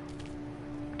 Huh.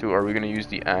 Are we gonna use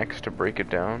the axe to break it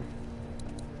down?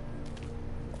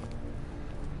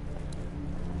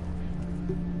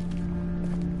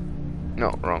 No,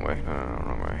 wrong way. No,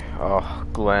 wrong way. Oh,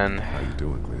 Glenn. How you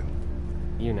doing,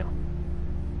 Glenn? You know.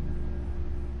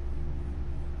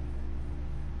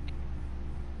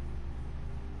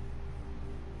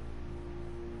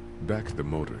 Back at the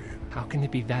motor inn. How can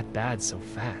it be that bad so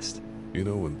fast? You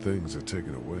know, when things are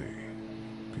taken away,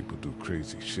 people do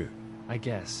crazy shit. I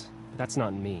guess. But that's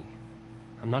not me.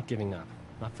 I'm not giving up.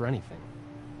 Not for anything.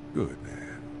 Good,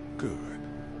 man. Good.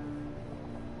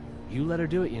 You let her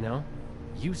do it, you know?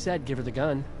 You said give her the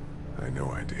gun. I know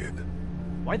I did.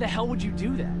 Why the hell would you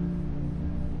do that?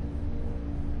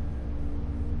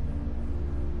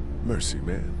 Mercy,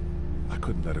 man. I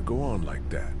couldn't let her go on like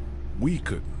that. We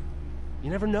couldn't. You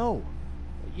never know.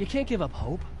 You can't give up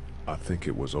hope. I think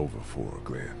it was over for her,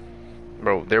 Glenn.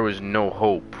 Bro, there was no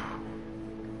hope.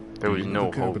 There was Do you know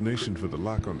no the hope. combination for the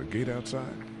lock on the gate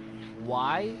outside?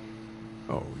 Why?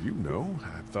 Oh, you know.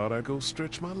 I thought I'd go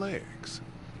stretch my legs.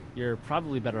 You're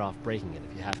probably better off breaking it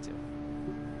if you have to.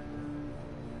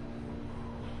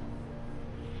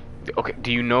 Okay,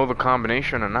 do you know the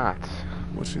combination or not?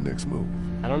 What's your next move?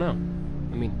 I don't know.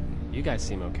 I mean, you guys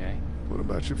seem okay. What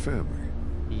about your family?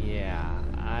 Yeah,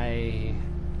 I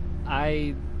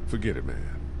Forget it,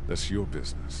 man. That's your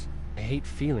business. hate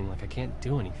feeling like I can't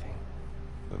do anything.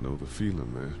 I know the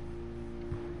feeling, man.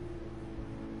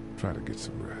 Try to get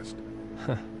some rest.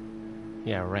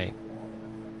 Yeah, right.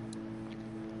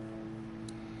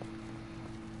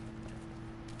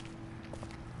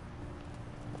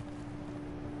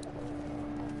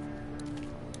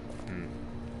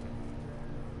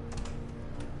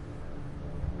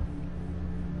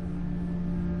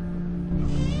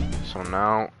 So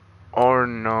now, or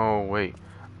no, wait.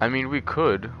 I mean, we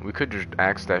could just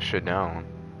axe that shit down.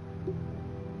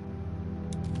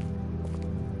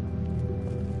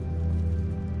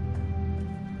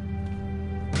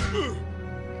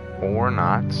 Or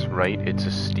not, right? It's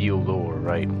a steel door,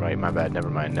 right? My bad. Never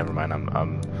mind.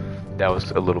 That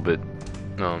was a little bit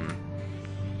A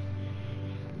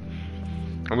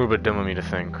little bit dumb of me to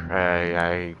think.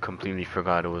 I completely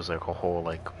forgot it was like a whole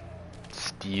like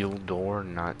steel door,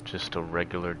 not just a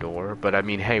regular door. But I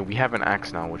mean, hey, we have an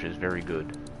axe now, which is very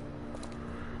good.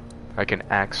 I can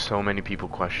ask so many people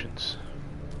questions.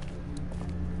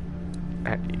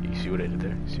 You see what I did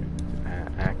there? You see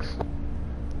axe?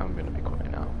 I'm gonna be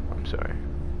quiet now. I'm sorry.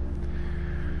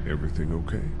 Everything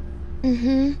okay?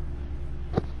 Mm-hmm.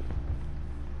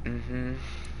 Mm-hmm.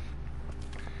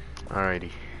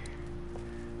 Alrighty.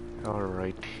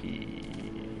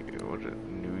 Alrighty. What is it?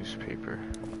 Newspaper.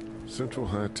 Central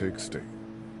High Tech State.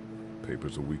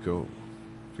 Paper's a week old.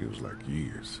 Feels like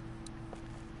years.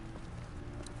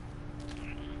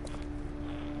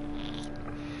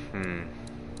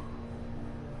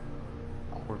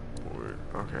 Corkboard.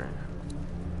 Okay.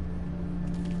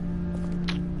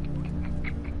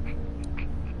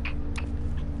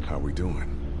 How we doing?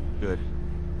 Good.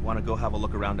 Want to go have a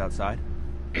look around outside?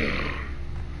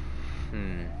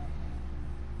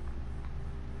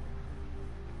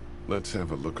 Let's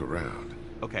have a look around.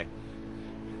 Okay.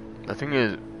 The thing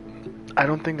is, I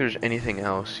don't think there's anything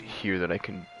else here that I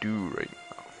can do right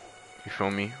now. You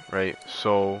feel me? Right?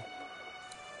 So...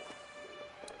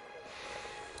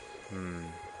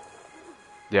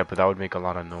 Yeah, but that would make a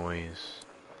lot of noise.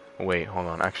 Wait, hold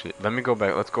on. Actually, let me go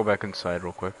back. Let's go back inside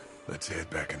real quick. Let's head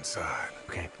back inside.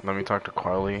 Okay, let me talk to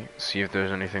Carly, see if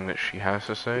there's anything that she has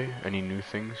to say, any new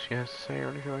things she has to say or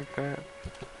anything like that.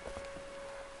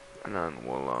 And then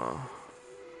we'll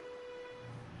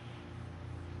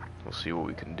see what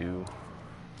we can do.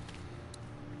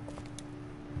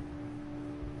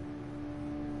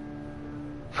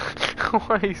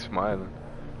 Why are you smiling?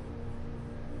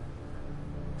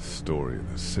 Story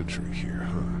of the century here,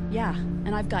 huh? Yeah,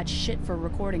 and I've got shit for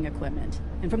recording equipment.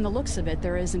 And from the looks of it,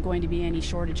 there isn't going to be any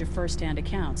shortage of first-hand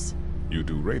accounts. You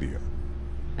do radio?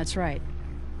 That's right.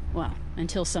 Well,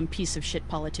 until some piece of shit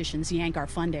politicians yank our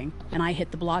funding, and I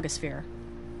hit the blogosphere.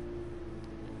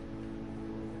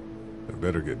 I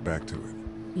better get back to it.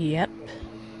 Yep.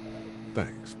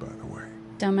 Thanks, by the way.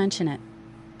 Don't mention it.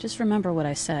 Just remember what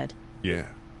I said. Yeah,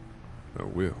 I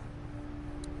will.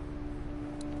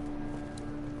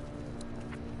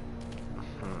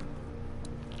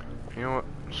 You know what?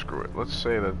 Screw it. Let's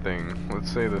say the thing.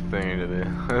 Let's say the thing today.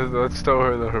 Let's tell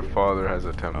her that her father has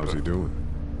a temper. How's he doing?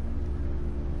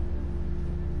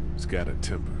 He's got a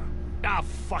temper. Ah,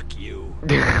 fuck you.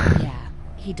 Yeah,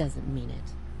 he doesn't mean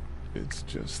it. It's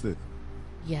just that...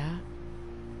 Yeah?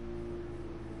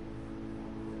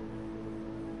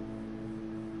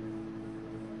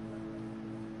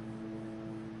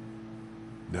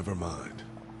 Never mind.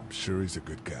 I'm sure he's a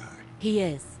good guy. He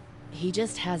is. He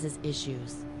just has his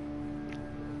issues.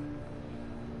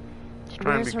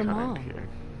 Where's her mom? Here.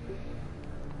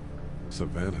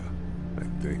 Savannah, I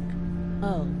think.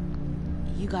 Oh,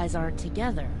 you guys aren't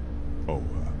together. Oh,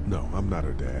 no, I'm not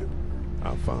her dad.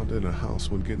 I found her in a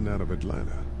house when getting out of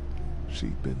Atlanta.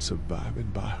 She'd been surviving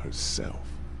by herself.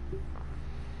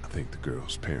 I think the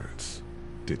girl's parents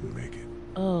didn't make it.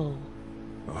 Oh.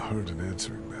 I heard an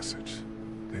answering message.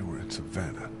 They were in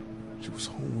Savannah. She was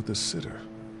home with a sitter.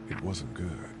 It wasn't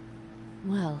good.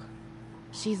 Well,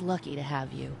 she's lucky to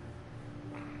have you.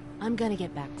 I'm gonna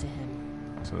get back to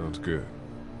him. Sounds good.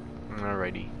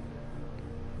 Alrighty.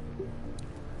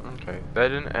 Okay, that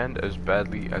didn't end as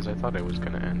badly as I thought it was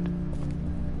gonna end.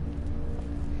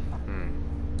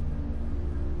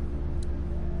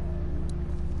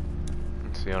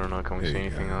 Let's see, I don't know, can we say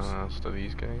anything else to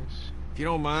these guys? If you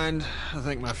don't mind, I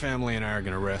think my family and I are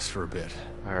gonna rest for a bit.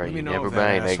 Alright, never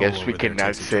mind. I guess we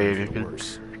cannot say anything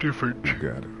different. You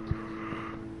got it.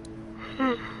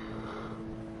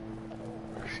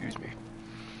 Excuse me.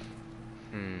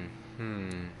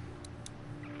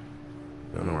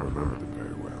 I don't remember them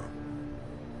very well.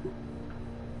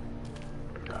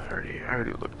 I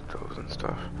already looked at those and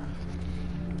stuff.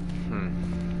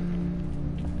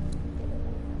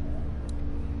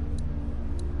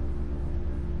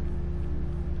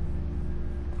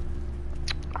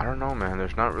 I don't know, man.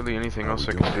 There's not really anything else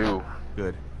I can do.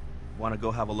 Good. Want to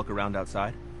go have a look around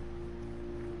outside?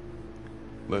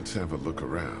 Let's have a look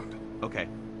around. Okay.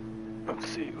 Let's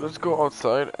see. Let's go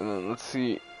outside and then let's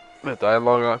see the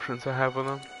dialogue options I have with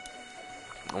them.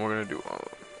 And we're gonna do all of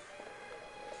them.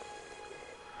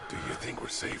 Do you think we're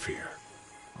safe here?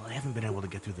 Well, I haven't been able to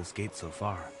get through this gate so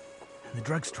far. And the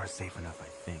drugstore's safe enough, I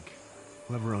think.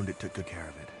 Whoever owned it took good care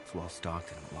of it. It's well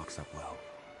stocked and it locks up well.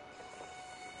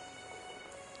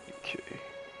 Okay.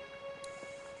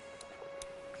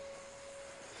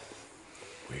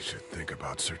 We should think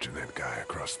about searching that guy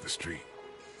across the street.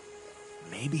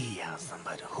 Maybe he has them,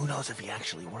 but who knows if he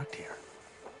actually worked here.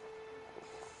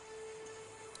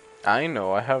 I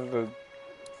know, I have the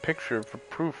picture for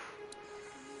proof.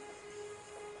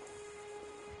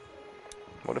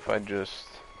 What if I just...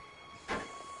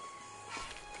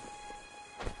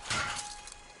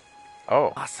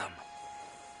 Oh. Awesome.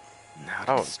 Now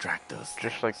to distract those just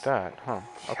things. like that, huh?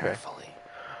 Okay. Carefully.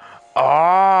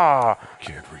 Ah! I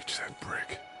can't reach that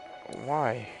brick.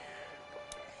 Why?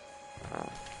 Oh,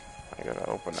 I gotta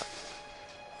open it.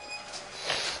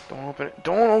 Don't open it.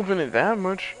 Don't open it that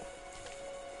much.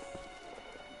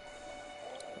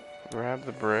 Grab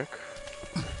the brick.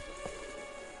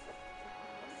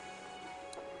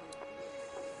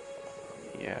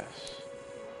 Yes.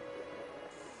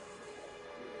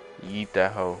 Yeet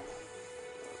that hoe.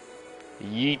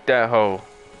 Yeet that hoe.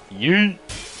 Yeet.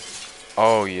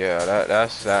 Oh yeah,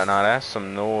 that's that. Now that's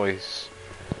some noise.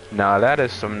 Now that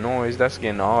is some noise. That's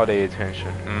getting all the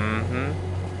attention.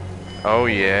 Oh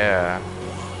yeah.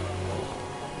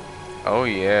 Oh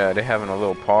yeah, they having a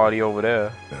little party over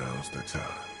there. Now's the time.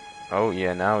 Oh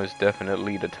yeah, now is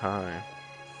definitely the time.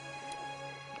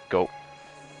 Go.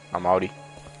 I'm outie.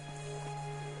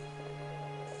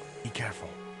 Be careful.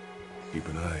 Keep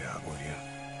an eye out, will you?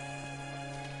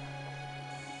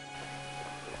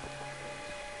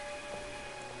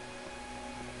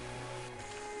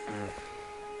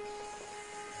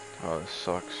 Oh, this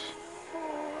sucks.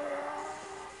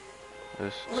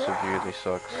 This severely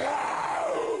sucks.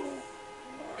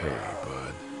 Hey,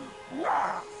 bud.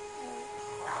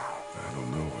 I don't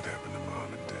know what happened to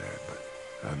Mom and Dad, but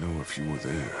I know if you were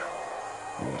there,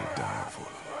 you would have died for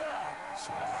them.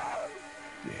 So,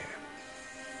 yeah.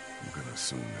 I'm gonna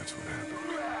assume that's what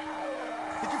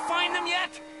happened. Did you find them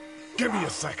yet? Give me a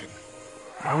second.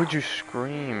 Why would you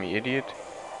scream, you idiot?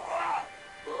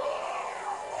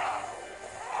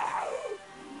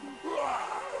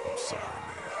 I'm sorry,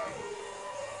 man.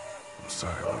 I'm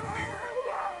sorry I wasn't here.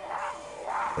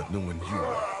 But knowing you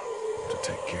to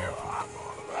take care of them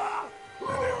tomorrow,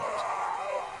 that helped.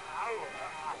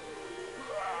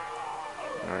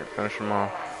 Alright, finish them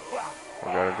off.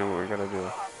 We gotta do what we gotta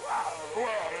do.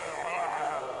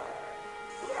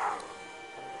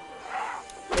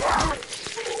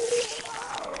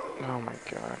 Oh my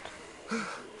god.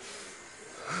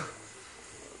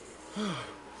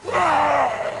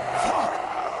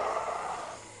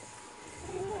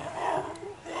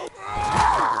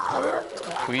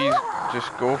 Please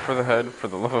just go for the head, for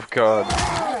the love of God.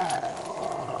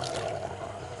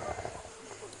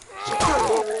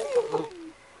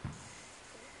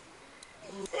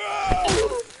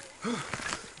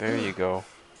 There you go.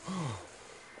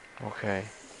 Okay.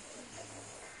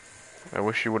 I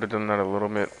wish you would have done that a little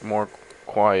bit more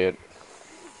quiet.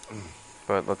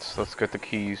 But let's get the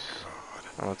keys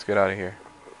and let's get out of here.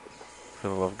 For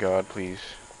the love of God, please.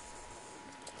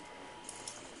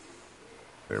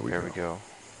 There we go.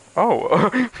 Oh,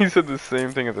 he said the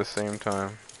same thing at the same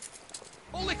time.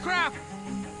 Holy crap!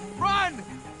 Run!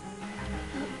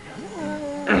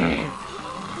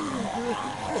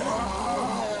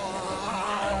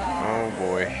 Oh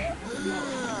boy.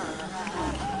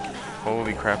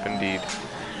 Holy crap indeed.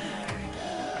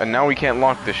 And now we can't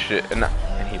lock this shit. And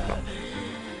he bumped.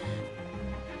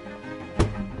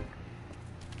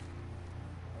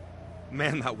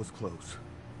 Man, that was close.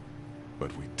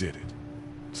 But we did it.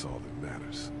 That's all that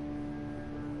matters.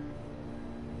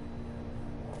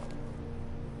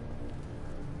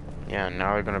 Yeah,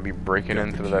 now they're gonna be breaking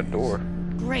into that door.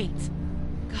 Great.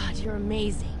 God, you're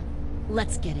amazing.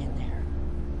 Let's get in there.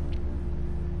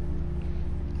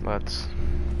 Let's.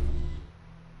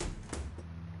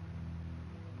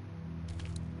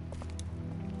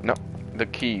 No, the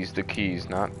keys,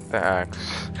 not the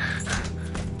axe.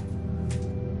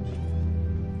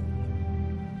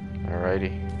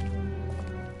 Alrighty.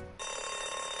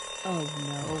 Oh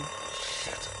no.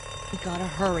 Shit. We gotta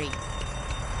hurry.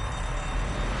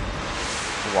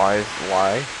 Why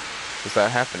is that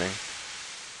happening?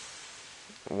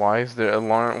 Why is the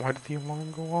alarm? Why did the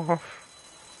alarm go off?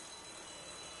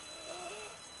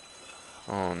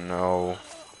 Oh no.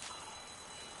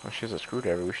 Oh, she has a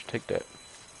screwdriver. We should take that.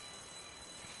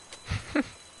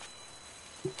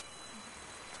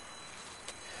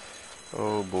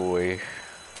 Oh boy.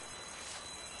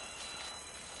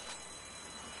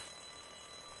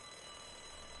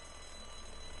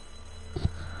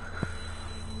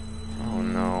 Oh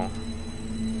no.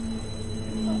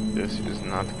 This is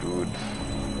not good.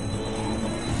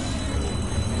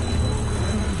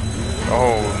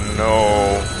 Oh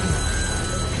no.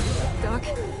 Doc,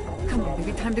 come on,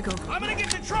 baby, time to go. I'm gonna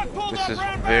get the truck pulled This up is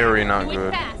round very back. not Do it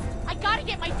good. fast. I gotta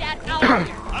get my dad out of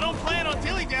here. I don't plan on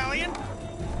dilly-dallying.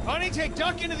 Honey, take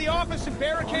Duck into the office and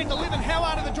barricade the living hell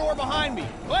out of the door behind me.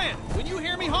 Glenn, when you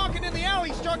hear me honking in the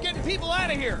alley, start getting people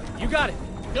out of here. You got it.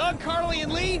 Doug, Carly,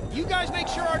 and Lee, you guys make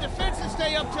sure our defenses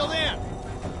stay up till then.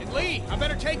 And Lee, I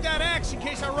better take that axe in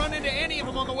case I run into any of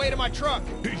them on the way to my truck.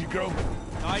 Here you go.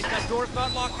 Nice, that door's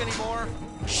not locked anymore.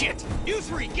 Shit! You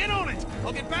three, get on it!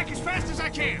 I'll get back as fast as I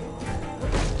can.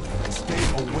 Stay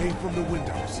away from the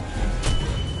windows.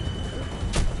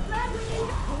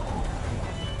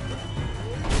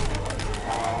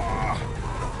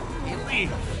 Hey, Lee.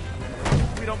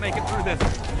 If we don't make it through this,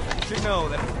 you should know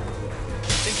that I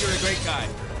think you're a great guy.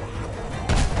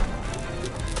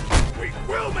 We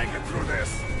will make it through this.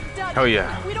 Doug, Hell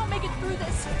yeah. if we don't make it through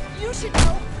this, you should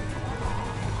know.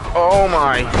 Oh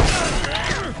my.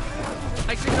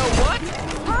 I should know what?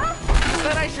 Huh? You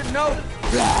said I should know.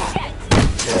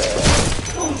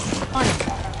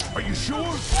 Are you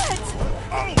sure?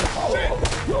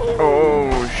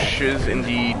 Oh, shiz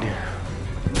indeed.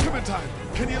 Clementine,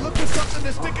 can you look for something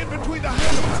to stick in between the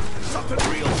handles? Something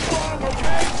real strong,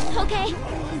 okay? Okay.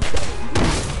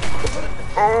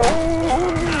 Oh!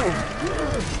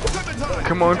 Clementine!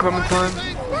 Come on, Clementine.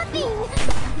 Nothing.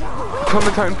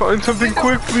 Clementine, find something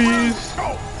quick, please.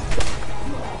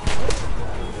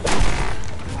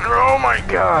 Oh my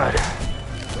god.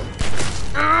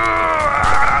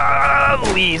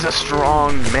 Lee's a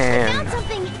strong man. Found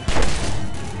something.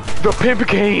 The pimp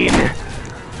cane.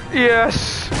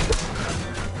 Yes.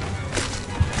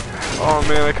 Oh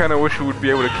man, I kind of wish we would be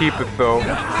able to keep it though.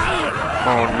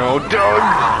 Oh no, Doug.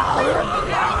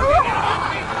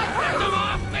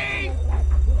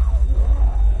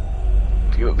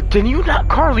 Can you not,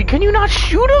 Carly? Can you not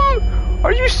shoot him?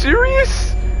 Are you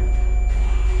serious?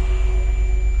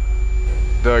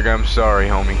 Doug, I'm sorry,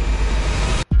 homie.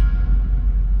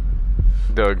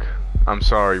 Doug, I'm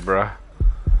sorry, bruh.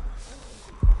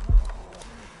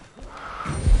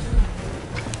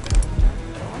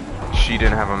 She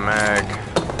didn't have a mag.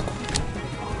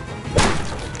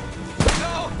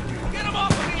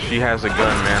 She has a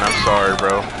gun, man. I'm sorry,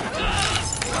 bro.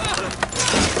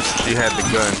 She had the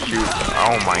gun. Shoot.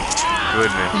 Oh my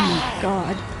goodness. Oh,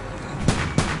 God.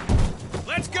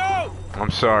 Let's go!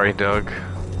 I'm sorry, Doug.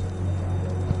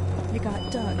 You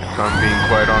got Doug. If I'm being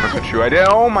quite honest with you, I did.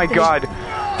 Oh my god!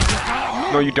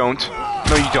 No, you don't.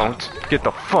 No, you don't. Get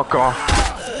the fuck off.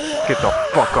 Get the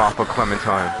fuck off of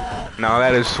Clementine. Now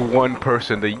that is one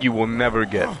person that you will never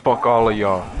get. Fuck all of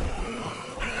y'all.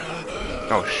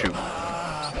 Oh shoot.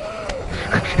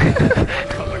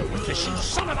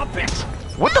 Son of a bitch!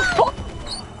 What the fuck?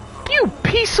 You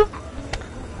piece of...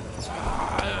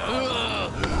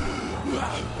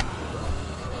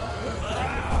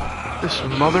 This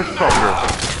motherfucker.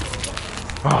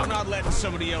 I'm not letting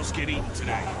somebody else get eaten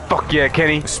today. Fuck yeah,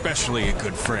 Kenny. Especially a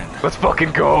good friend. Let's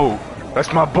fucking go.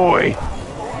 That's my boy.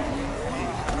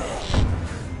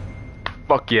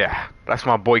 Fuck yeah. That's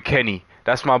my boy Kenny.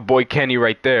 That's my boy Kenny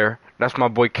right there. That's my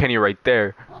boy Kenny right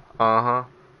there. Uh-huh.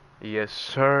 Yes,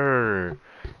 sir.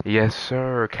 Yes,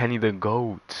 sir. Kenny the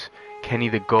GOAT. Kenny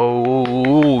the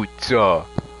GOAT.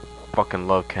 Fucking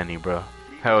love Kenny, bro.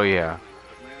 Hell yeah.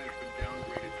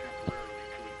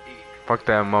 Fuck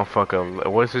that motherfucker.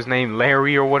 What's his name?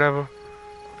 Larry or whatever?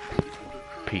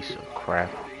 Piece of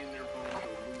crap.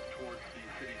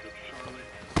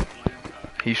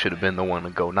 He should have been the one to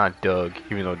go, not Doug.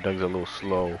 Even though Doug's a little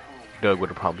slow. Doug would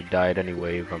have probably died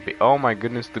anyway. If I'm oh my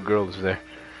goodness, the girl is there.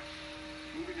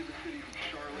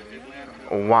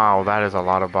 Wow, that is a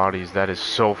lot of bodies. That is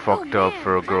so fucked up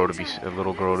for a girl to be, a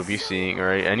little girl to be seeing, or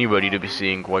anybody to be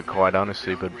seeing, quite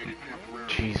honestly. But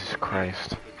Jesus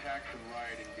Christ,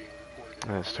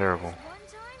 that's terrible.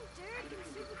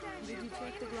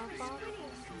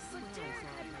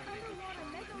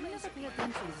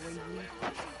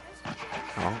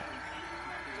 Oh.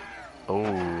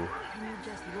 Oh.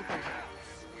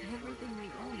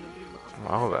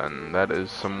 Well then, that is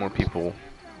some more people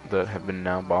that have been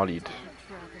now bodied.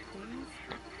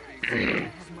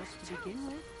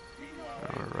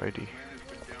 Alrighty.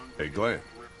 Hey, Glenn.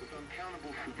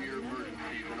 Uncountable severe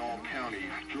emergencies in all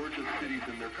counties. Georgia's cities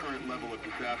and their current level of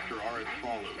disaster are as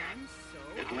follows.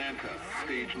 Atlanta,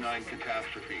 stage 9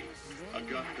 catastrophe.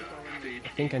 Augusta, stage... I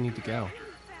think I need to go.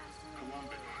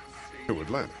 To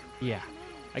Atlanta? Yeah.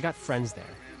 I got friends there.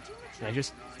 And I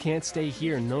just can't stay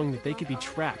here knowing that they could be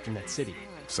trapped in that city.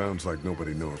 Sounds like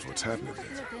nobody knows what's happening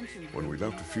there. When we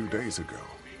left a few days ago,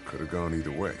 could have gone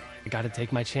either way. I gotta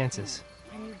take my chances.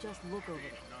 Can you just look over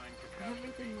it?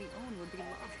 Everything we own would be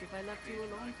lost if I left you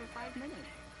alone for 5 minutes.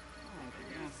 I don't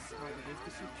know how hard it is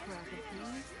to keep track of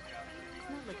things. It's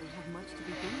not like we have much to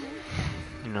begin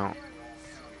with. You know,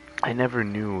 I never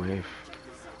knew if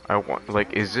I want,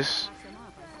 like, is this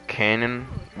canon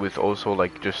with also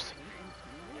like just.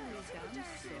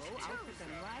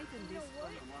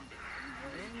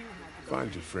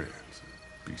 Find your friends.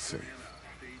 Be safe.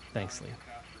 Thanks, Lee.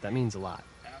 That means a lot.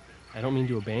 I don't mean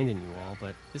to abandon you all,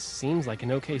 but this seems like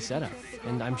an okay setup,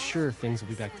 and I'm sure things will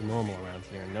be back to normal around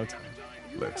here in no time.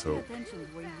 Let's hope.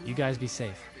 You guys be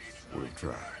safe. We'll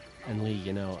try. And Lee,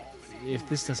 you know, if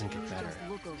this doesn't get better,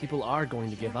 people are going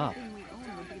to give up.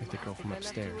 Like the girl from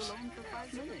upstairs.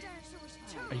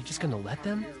 Are you just gonna let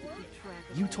them?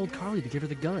 You told Carly to give her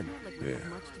the gun. Yeah,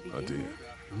 I did.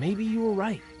 Maybe you were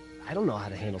right. I don't know how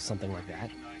to handle something like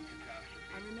that.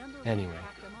 Anyway,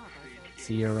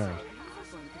 see you around.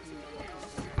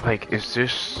 Like, is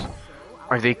this...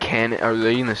 Are they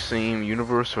in the same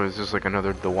universe, or is this like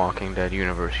another The Walking Dead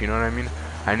universe? You know what I mean?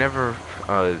 I never,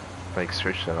 like,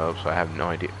 searched that up, so I have no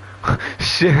idea.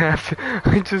 Shit happened.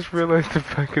 I just realized the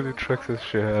back of the truck says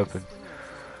shit happened.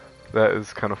 That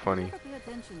is kind of funny.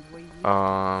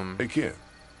 Hey, kid.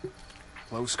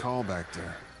 Close call back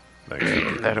there.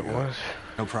 Thanks. That it was.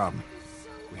 No problem.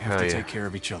 We have to take care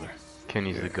of each other.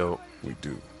 Kenny's the goat. We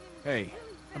do. Hey,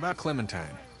 about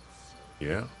Clementine.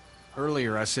 Yeah?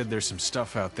 Earlier I said there's some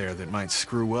stuff out there that might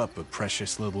screw up a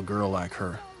precious little girl like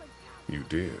her. You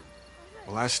did.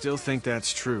 Well, I still think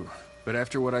that's true. But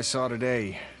after what I saw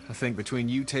today, I think between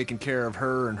you taking care of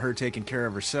her and her taking care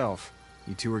of herself,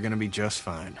 you two are gonna be just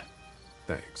fine.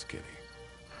 Thanks, Kenny.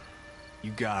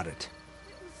 You got it.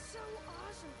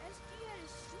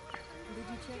 Did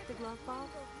you check the glove box?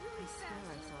 I swear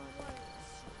I saw it.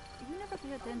 You never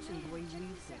pay attention the way we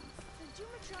think.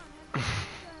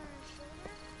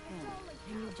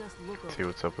 Can you just look over? See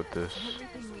what's up with this.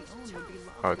 Everything we own would be lost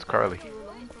Oh, it's Carly. if you were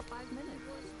alone for 5 minutes.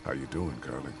 How you doing,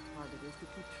 Carly?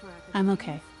 I'm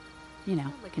okay. You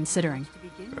know, considering.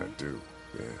 I do,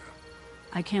 yeah.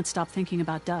 I can't stop thinking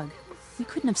about Doug. We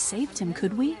couldn't have saved him,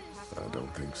 could we? I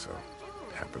don't think so.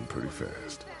 Happened pretty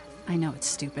fast. I know it's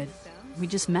stupid. We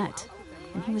just met.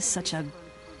 And he was such a...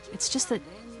 It's just that...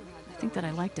 I think that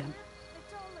I liked him.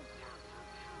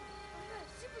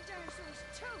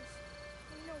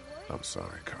 I'm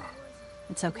sorry, Carl.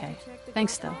 It's okay.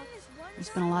 Thanks, though. There's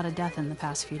been a lot of death in the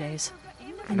past few days.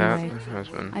 That Anyway, has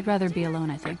been... I'd rather be alone,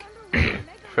 I think.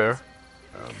 Fair.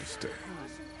 I understand.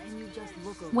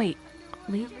 Wait,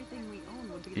 Lee?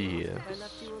 Yes.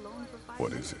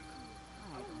 What is it?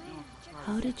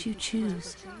 How did you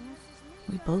choose?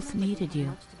 We both needed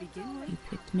you. You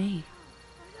picked me.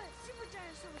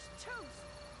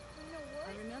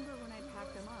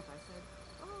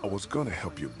 I was gonna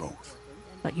help you both.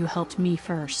 But you helped me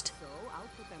first.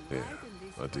 Yeah,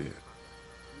 I did.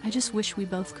 I just wish we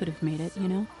both could have made it, you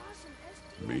know?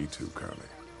 Me too, Carly.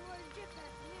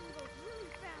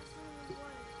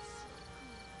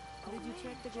 Did you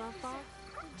check the glove box?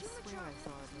 I swear I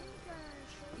saw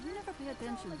it. You never pay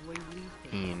attention the way we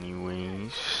think.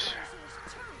 Anyways...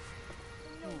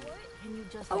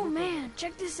 Oh man,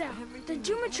 check this out. The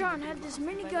Jumatron had this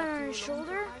minigun on his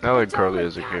shoulder. I like Carly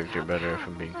as a character better, if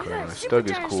I'm being quite honest. Doug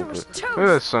is cool, but look at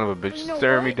that son of a bitch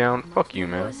staring me down. Fuck you,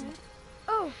 man.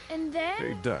 Oh, and then...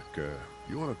 Hey, Duck,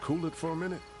 you wanna cool it for a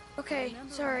minute? Okay,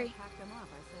 sorry.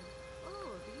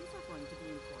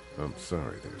 I'm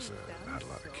sorry, there's not a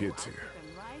lot of kids here.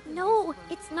 No,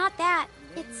 it's not that.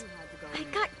 It's... I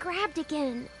got grabbed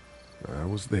again. I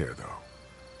was there, though.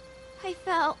 I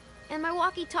fell, and my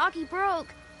walkie-talkie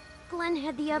broke. Glenn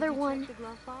had the other one.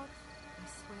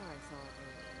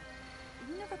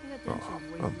 Oh,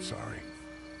 I'm sorry.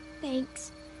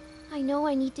 Thanks. I know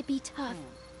I need to be tough.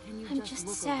 I'm just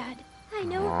sad. I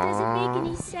know it doesn't make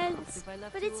any sense,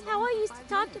 but it's how I used to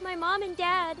talk to my mom and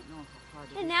dad.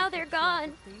 And now they're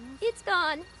gone. It's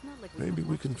gone. Maybe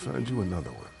we can find you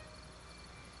another one.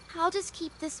 I'll just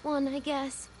keep this one, I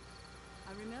guess.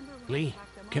 Lee,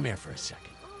 come here for a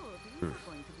second.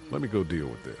 Let me go deal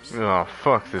with this. Oh,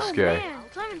 fuck this Oh guy. man,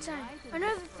 Clementine,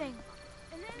 another thing.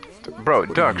 Bro,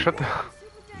 Doug, shut the...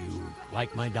 You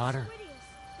like my daughter?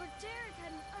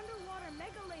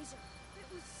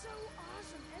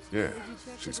 Yeah,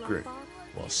 she's great.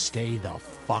 Well, stay the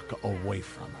fuck away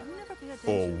from her.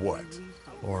 Or what?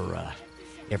 Or,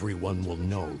 everyone will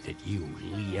know that you,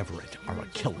 Lee Everett, are a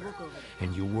killer.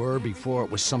 And you were before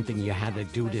it was something you had to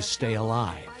do to stay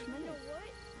alive.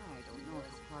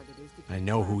 I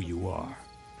know who you are.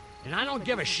 And I don't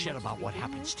give a shit about what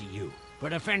happens to you.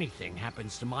 But if anything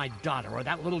happens to my daughter or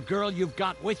that little girl you've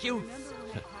got with you,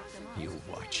 you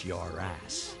watch your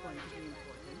ass.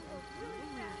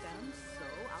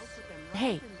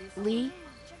 Hey, Lee,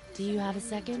 do you have a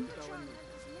second?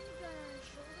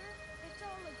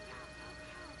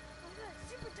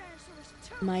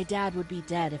 My dad would be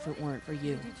dead if it weren't for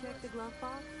you.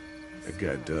 That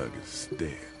guy Doug is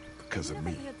dead. because of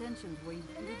me.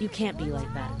 You can't be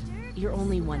like that. You're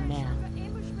only one man.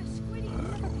 I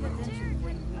don't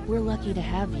know. We're lucky to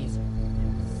have you.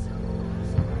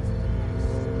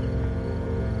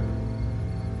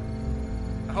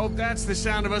 I hope that's the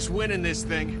sound of us winning this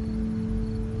thing.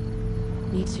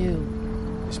 Me too.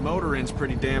 This motor inn's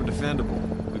pretty damn defendable.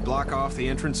 We block off the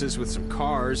entrances with some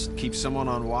cars, keep someone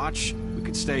on watch. We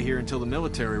could stay here until the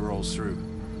military rolls through.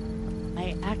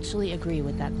 I actually agree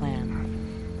with that plan.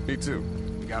 Me too.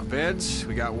 We got beds,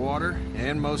 we got water,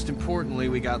 and most importantly,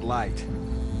 we got light.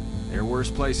 There are worse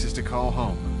places to call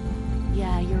home.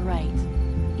 Yeah, you're right.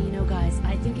 You know, guys,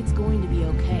 I think it's going to be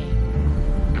okay.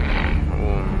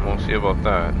 We'll see about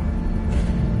that.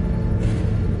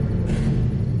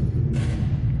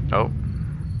 Oh.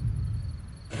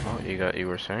 Oh, you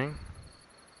were saying?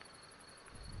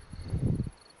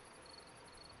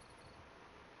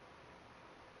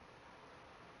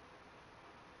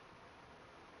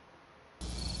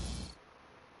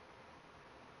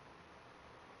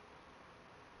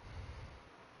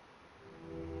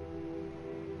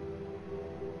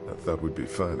 I thought we'd be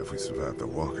fine if we survived the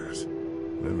walkers.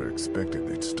 Never expected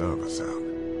they'd starve us out.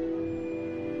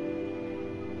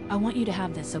 I want you to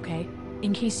have this, okay?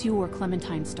 In case you or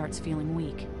Clementine starts feeling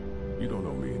weak. You don't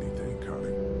owe me anything,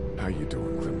 Carley. How you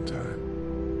doing,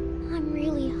 Clementine? I'm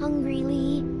really hungry,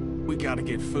 Lee. We gotta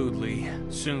get food, Lee.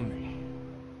 Soon.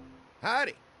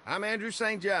 Howdy, I'm Andrew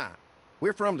St. John.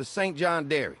 We're from the St. John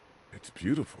Dairy. It's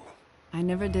beautiful. I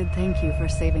never did thank you for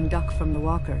saving Duck from the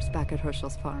walkers back at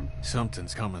Herschel's farm.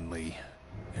 Something's coming, Lee.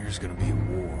 There's gonna be a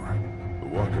war. The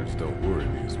walkers don't worry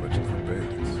me as much as the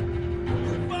bandits.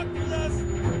 Fuck with us!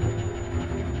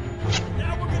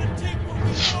 Now we're gonna take what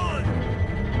we want!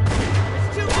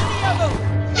 There's too many of them!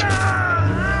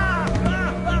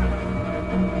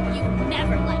 You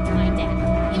never liked my dad.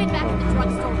 Even back at the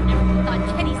drugstore whenever you thought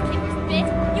Kenny's kid was bit,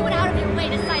 you went out of your way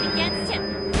to side against him.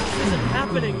 This isn't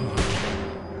happening!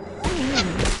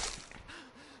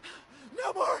 No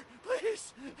more,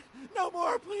 please! No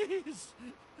more, please!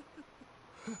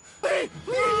 Please!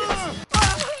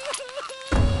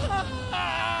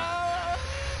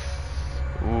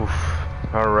 Oof.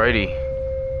 Alrighty.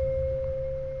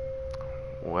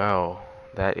 Well,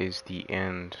 that is the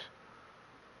end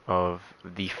of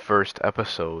the first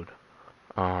episode.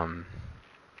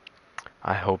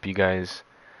 I hope you guys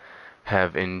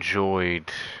have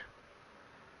enjoyed.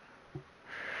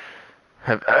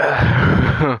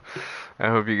 I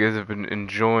hope you guys have been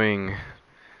enjoying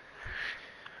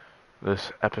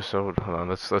this episode. Hold on,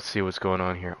 let's see what's going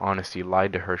on here. Honesty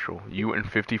lied to Herschel. You and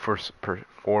 54%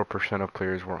 of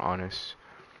players were honest.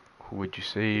 Who would you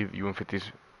save? You and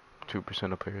 52%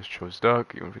 of players chose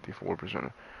Duck. You and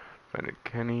 54% offended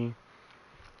Kenny.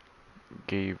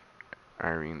 Gave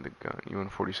Irene the gun. You and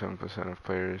 47% of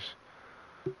players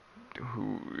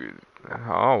who...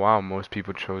 Oh wow, most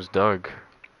people chose Doug.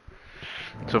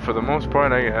 So for the most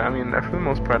part, I mean, for the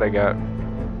most part, I got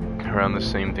around the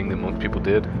same thing that most people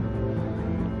did.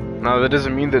 Now, that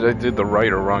doesn't mean that I did the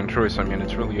right or wrong choice. I mean,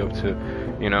 it's really up to,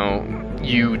 you know,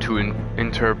 you to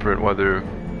interpret whether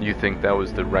you think that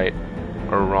was the right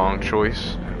or wrong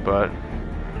choice. But,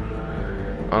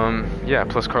 yeah,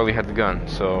 plus Carley had the gun,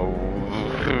 so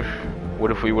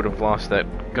what if we would have lost that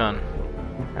gun?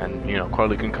 And, you know,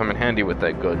 Carley can come in handy with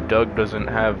that gun. Doug doesn't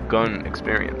have gun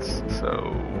experience,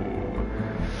 so...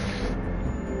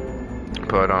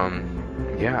 But,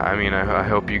 yeah, I mean, I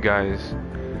hope you guys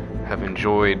have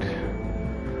enjoyed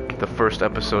the first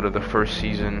episode of the first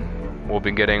season. We'll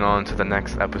be getting on to the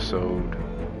next episode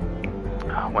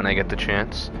when I get the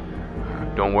chance.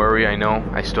 Don't worry, I know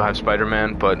I still have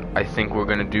Spider-Man, but I think we're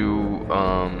gonna do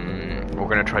we're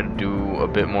gonna try to do a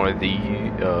bit more of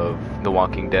the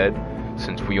Walking Dead,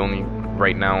 since we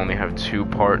right now only have 2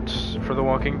 parts for the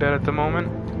Walking Dead at the moment,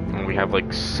 and we have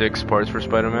like 6 parts for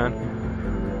Spider-Man.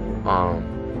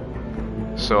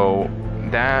 So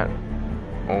that,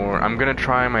 or I'm gonna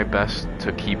try my best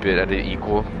to keep it at an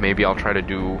equal. Maybe I'll try to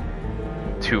do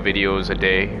 2 videos a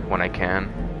day when I can,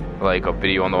 like a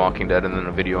video on The Walking Dead and then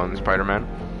a video on Spider-Man.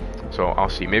 So I'll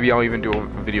see. Maybe I'll even do a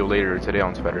video later today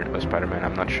on Spider-Man.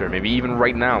 I'm not sure. Maybe even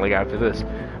right now, like after this.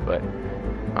 But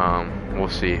we'll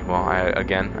see. Well,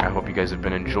 I hope you guys have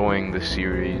been enjoying the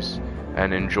series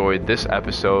and enjoyed this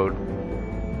episode.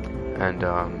 And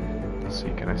let's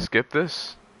see. Can I skip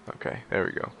this? Okay, there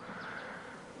we go.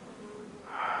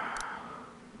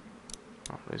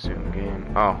 Oh, resume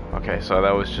game. Oh, okay. So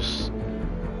that was just.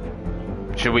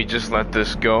 Should we just let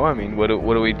this go? I mean, what do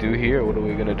we do here? What are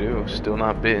we gonna do? Still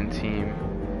not bitten team.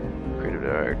 Creative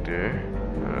director.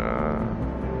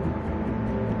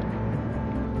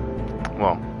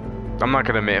 Well, I'm not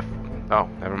gonna make. Oh,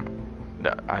 never.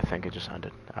 I think it just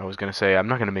ended. I was gonna say I'm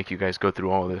not gonna make you guys go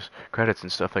through all this credits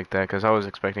and stuff like that because I was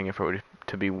expecting it for it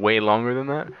to be way longer than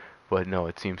that, but no,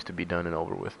 it seems to be done and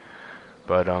over with.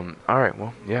 But all right,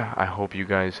 well, yeah, I hope you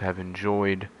guys have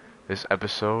enjoyed this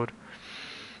episode,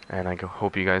 and I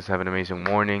hope you guys have an amazing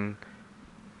morning,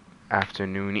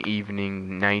 afternoon,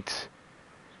 evening, night,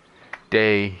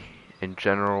 day, in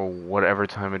general, whatever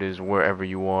time it is, wherever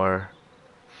you are,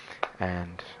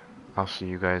 and I'll see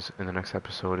you guys in the next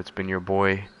episode. It's been your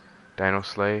boy, Dino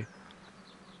Slay.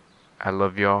 I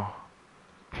love y'all.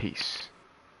 Peace.